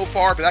damage so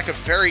far, but that could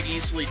very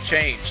easily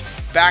change.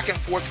 Back and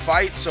forth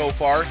fight so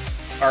far.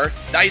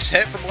 Nice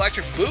hit from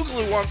Electric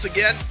Boogaloo once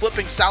again,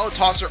 flipping Salad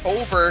Tosser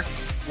over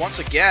once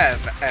again.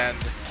 And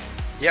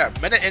yeah,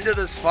 minute into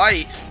this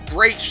fight,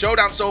 great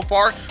showdown so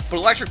far, but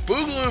Electric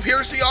Boogaloo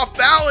appears to be off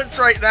balance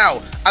right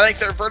now. I think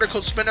their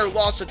vertical spinner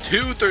lost a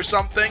tooth or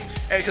something,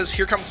 because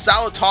here comes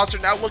Salad Tosser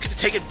now looking to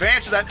take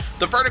advantage of that.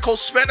 The vertical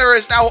spinner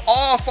is now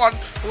off on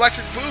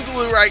Electric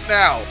Boogaloo right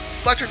now.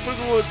 Electric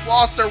Boogaloo has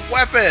lost their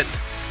weapon,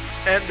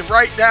 and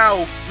right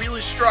now,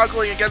 really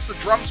struggling against the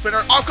drum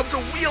spinner. Off comes a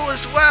wheel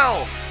as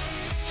well.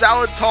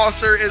 Salad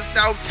Tosser is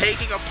now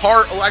taking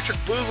apart Electric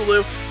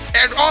Boogaloo,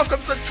 and off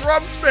comes the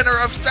drum spinner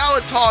of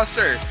Salad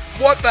Tosser.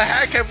 What the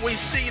heck have we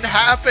seen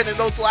happen in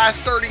those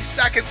last 30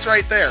 seconds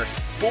right there?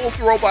 Both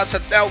robots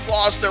have now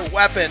lost their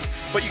weapon,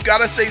 but you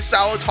gotta say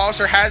Salad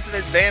Tosser has an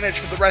advantage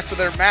for the rest of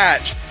their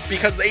match,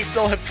 because they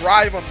still have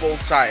drive on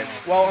both sides.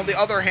 While on the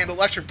other hand,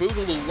 Electric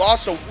Boogaloo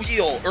lost a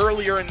wheel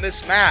earlier in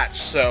this match,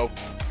 so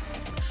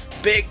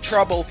big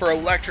trouble for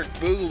Electric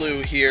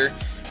Boogaloo here.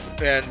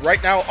 And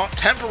right now,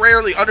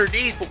 temporarily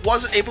underneath, but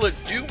wasn't able to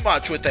do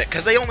much with it,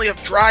 because they only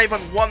have drive on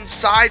one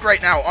side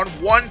right now, on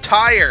one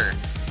tire.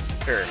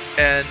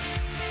 And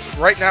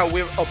right now, we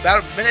have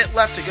about a minute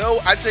left to go.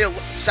 I'd say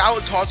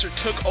Salad Tosser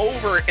took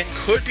over and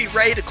could be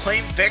ready to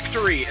claim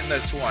victory in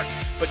this one.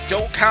 But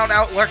don't count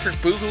out Electric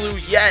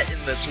Boogaloo yet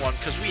in this one,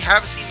 because we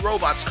have seen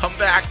robots come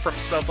back from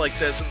stuff like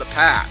this in the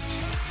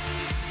past.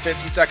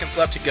 50 seconds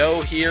left to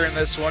go here in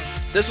this one.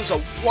 This was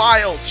a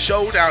wild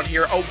showdown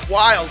here, a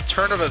wild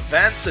turn of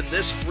events in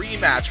this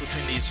rematch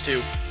between these two.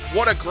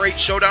 What a great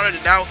showdown,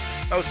 and now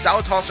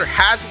Salad Tosser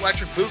has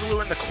Electric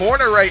Boogaloo in the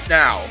corner right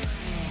now.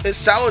 Is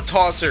Salad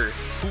Tosser,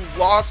 who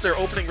lost their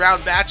opening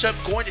round matchup,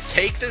 going to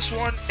take this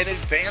one and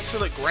advance to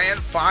the grand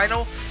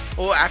final?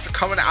 Well, after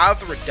coming out of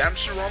the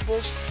Redemption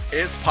Rumbles, it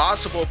is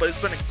possible, but it's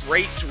been a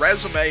great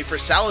resume for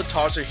Salad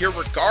Tosser here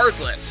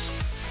regardless.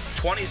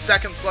 20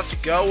 seconds left to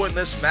go in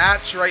this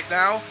match right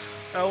now.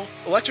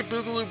 Electric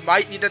Boogaloo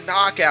might need a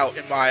knockout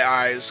in my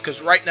eyes,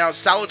 because right now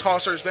Salad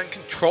Tosser has been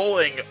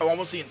controlling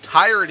almost the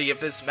entirety of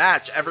this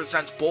match ever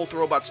since both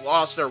robots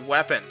lost their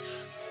weapon.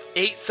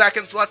 8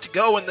 seconds left to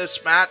go in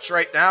this match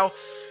right now.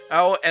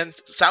 Oh, and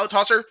Salad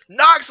Tosser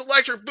knocks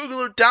Electric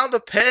Boogaloo down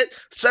the pit,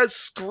 says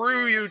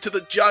screw you to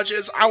the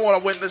judges, I want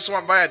to win this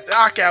one by a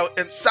knockout,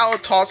 and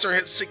Salad Tosser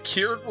has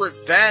secured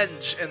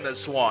revenge in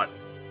this one.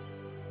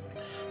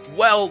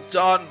 Well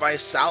done by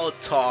Salad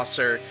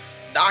Tosser,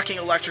 knocking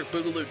Electric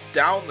Boogaloo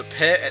down the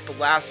pit at the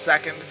last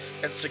second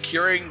and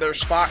securing their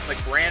spot in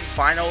the grand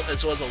final,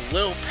 as well as a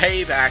little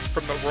payback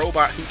from the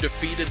robot who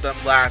defeated them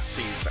last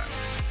season.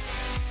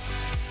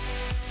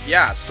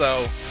 Yeah,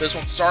 so this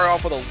one started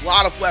off with a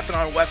lot of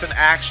weapon-on-weapon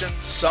action.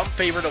 Some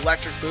favored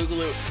Electric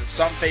Boogaloo and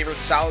some favored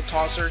Salad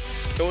Tosser.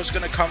 It was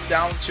going to come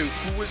down to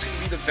who was going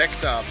to be the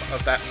victim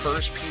of that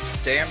first piece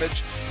of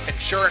damage, and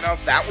sure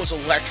enough, that was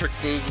Electric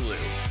Boogaloo,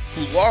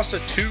 who lost a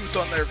tooth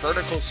on their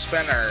vertical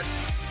spinner,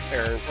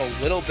 or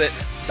a little bit,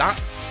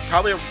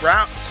 probably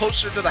around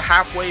closer to the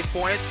halfway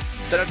point,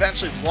 then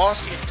eventually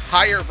lost the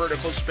entire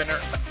vertical spinner,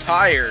 a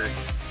tire,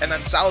 and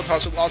then Salad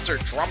Tosser lost their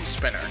drum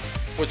spinner,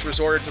 which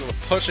resorted to the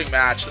pushing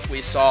match that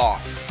we saw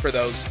for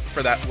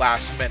that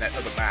last minute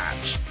of the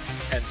match.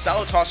 And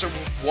Salad Tosser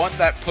won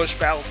that push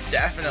battle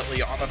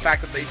definitely on the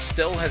fact that they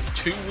still had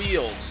two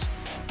wheels,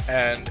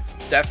 and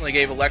definitely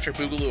gave Electric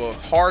Boogaloo a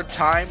hard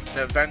time, and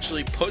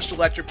eventually pushed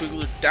Electric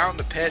Boogaloo down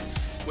the pit,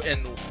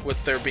 and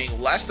with there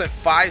being less than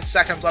 5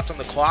 seconds left on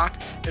the clock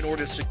in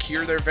order to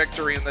secure their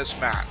victory in this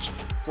match.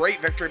 Great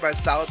victory by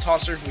Salad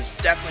Tosser, who is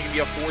definitely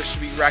going to be a force to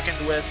be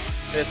reckoned with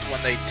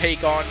when they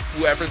take on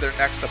whoever their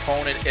next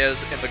opponent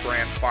is in the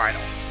grand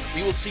final.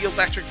 We will see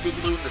Electric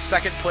Boogaloo in the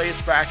second place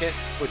bracket,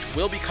 which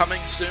will be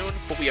coming soon,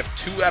 but we have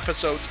 2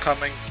 episodes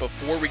coming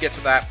before we get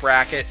to that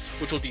bracket,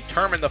 which will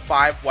determine the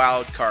 5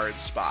 wildcard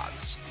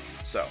spots.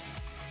 So,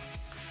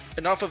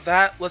 enough of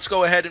that, let's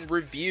go ahead and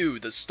review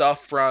the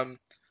stuff from,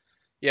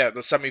 the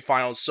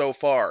semifinals so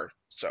far.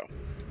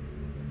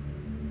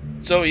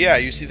 So yeah,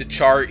 you see the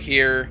chart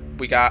here.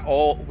 We got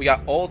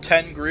all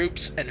 10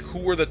 groups and who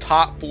were the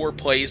top 4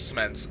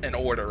 placements in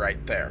order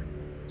right there.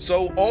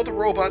 So all the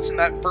robots in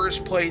that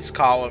first place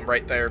column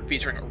right there,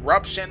 featuring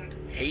Eruption,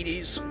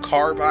 Hades,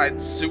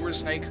 Carbide, Sewer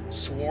Snake,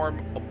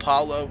 Swarm,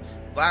 Apollo,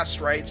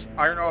 Last Rites,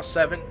 Iron All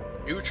 7,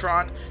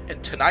 Neutron,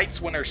 and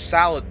tonight's winner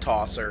Salad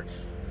Tosser.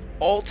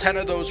 All 10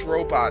 of those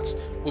robots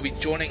will be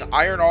joining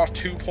Iron All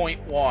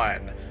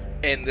 2.1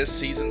 in this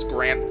season's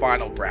grand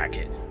final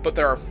bracket. But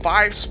there are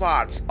 5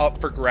 spots up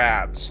for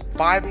grabs.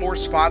 5 more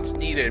spots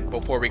needed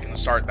before we can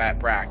start that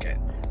bracket.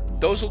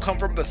 Those will come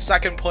from the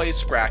second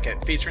place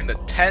bracket, featuring the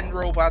 10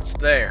 robots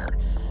there.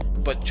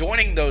 But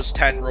joining those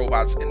 10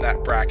 robots in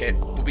that bracket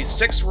will be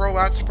 6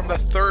 robots from the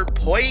third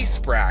place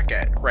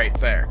bracket right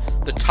there.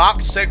 The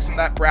top 6 in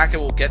that bracket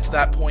will get to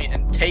that point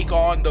and take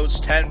on those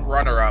 10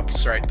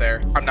 runner-ups right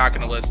there. I'm not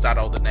going to list out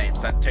all the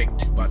names, that'd take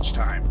too much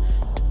time.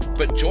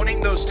 But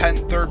joining those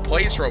 10 third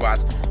place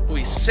robots will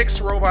be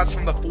 6 robots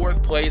from the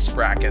fourth place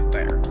bracket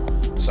there.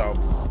 So,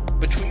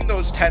 between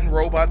those 10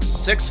 robots,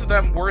 6 of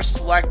them were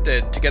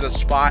selected to get a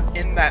spot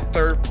in that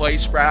third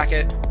place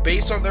bracket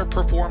based on their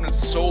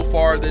performance so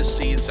far this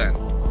season.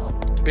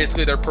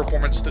 Basically, their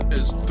performance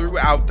is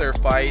throughout their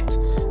fight,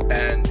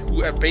 and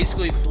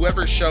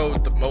whoever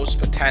showed the most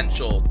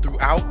potential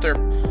throughout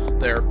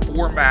their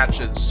 4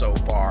 matches so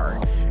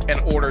far in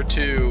order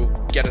to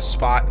get a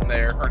spot in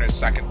there, earn a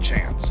second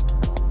chance.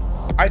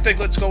 I think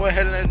let's go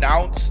ahead and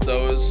announce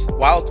those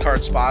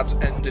wildcard spots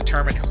and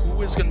determine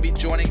who is going to be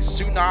joining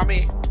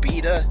Tsunami,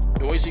 Beta,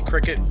 Noisy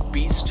Cricket,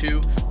 Beast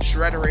 2,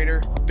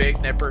 Shredderator,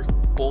 Big Nipper,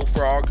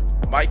 Bullfrog,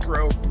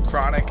 Micro,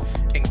 Chronic,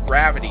 and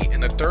Gravity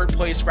in the third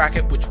place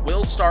bracket, which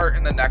will start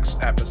in the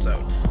next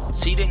episode.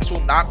 Seedings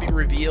will not be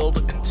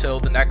revealed until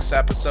the next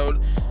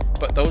episode,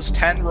 but those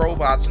 10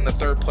 robots in the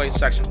third place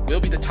section will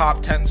be the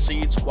top 10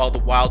 seeds, while the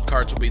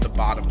wildcards will be the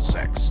bottom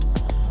 6.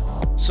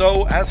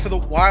 So, as for the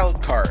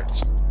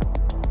wildcards,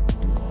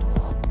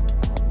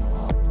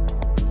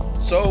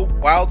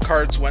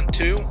 wildcards went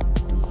to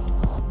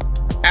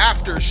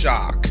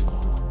Aftershock,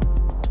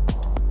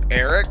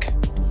 Eric,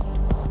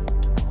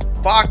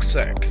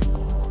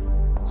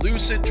 Foxic,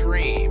 Lucid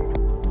Dream,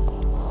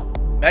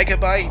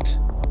 Megabyte,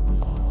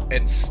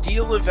 and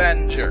Steel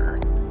Avenger.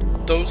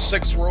 Those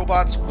 6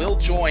 robots will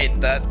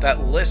join that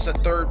list of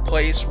third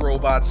place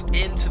robots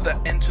into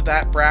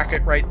that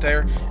bracket right there,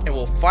 and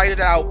we'll fight it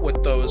out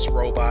with those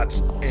robots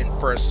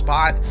for a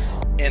spot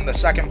in the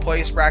second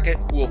place bracket,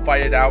 who will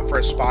fight it out for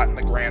a spot in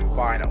the grand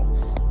final.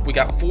 We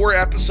got 4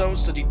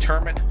 episodes to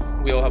determine.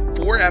 We'll have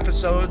 4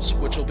 episodes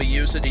which will be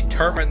used to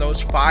determine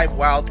those 5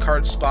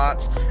 wildcard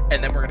spots,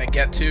 and then we're going to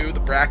get to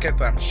the bracket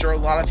that I'm sure a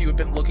lot of you have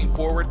been looking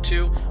forward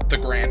to, the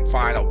grand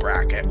final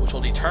bracket, which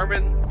will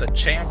determine the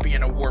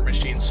champion of War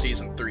Machines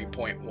Season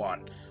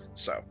 3.1.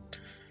 So,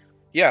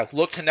 yeah,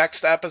 look to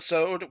next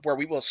episode where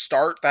we will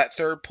start that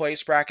third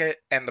place bracket,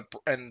 and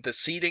the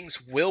seedings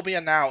will be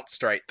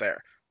announced right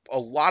there. A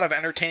lot of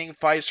entertaining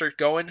fights are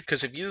going,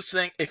 because if you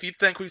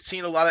think we've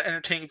seen a lot of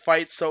entertaining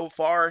fights so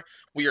far,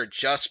 we are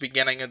just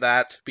beginning of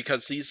that,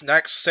 because these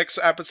next 6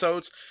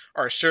 episodes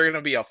are sure going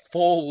to be a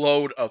full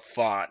load of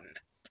fun.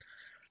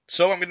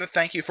 So I'm going to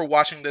thank you for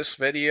watching this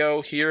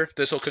video here.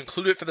 This will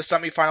conclude it for the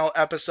semifinal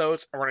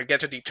episodes, and we're going to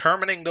get to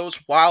determining those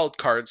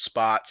wildcard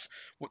spots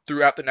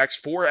throughout the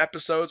next 4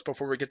 episodes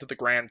before we get to the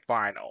grand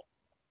final.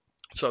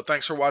 So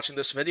thanks for watching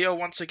this video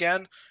once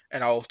again,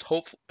 and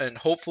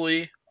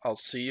hopefully I'll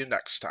see you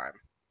next time.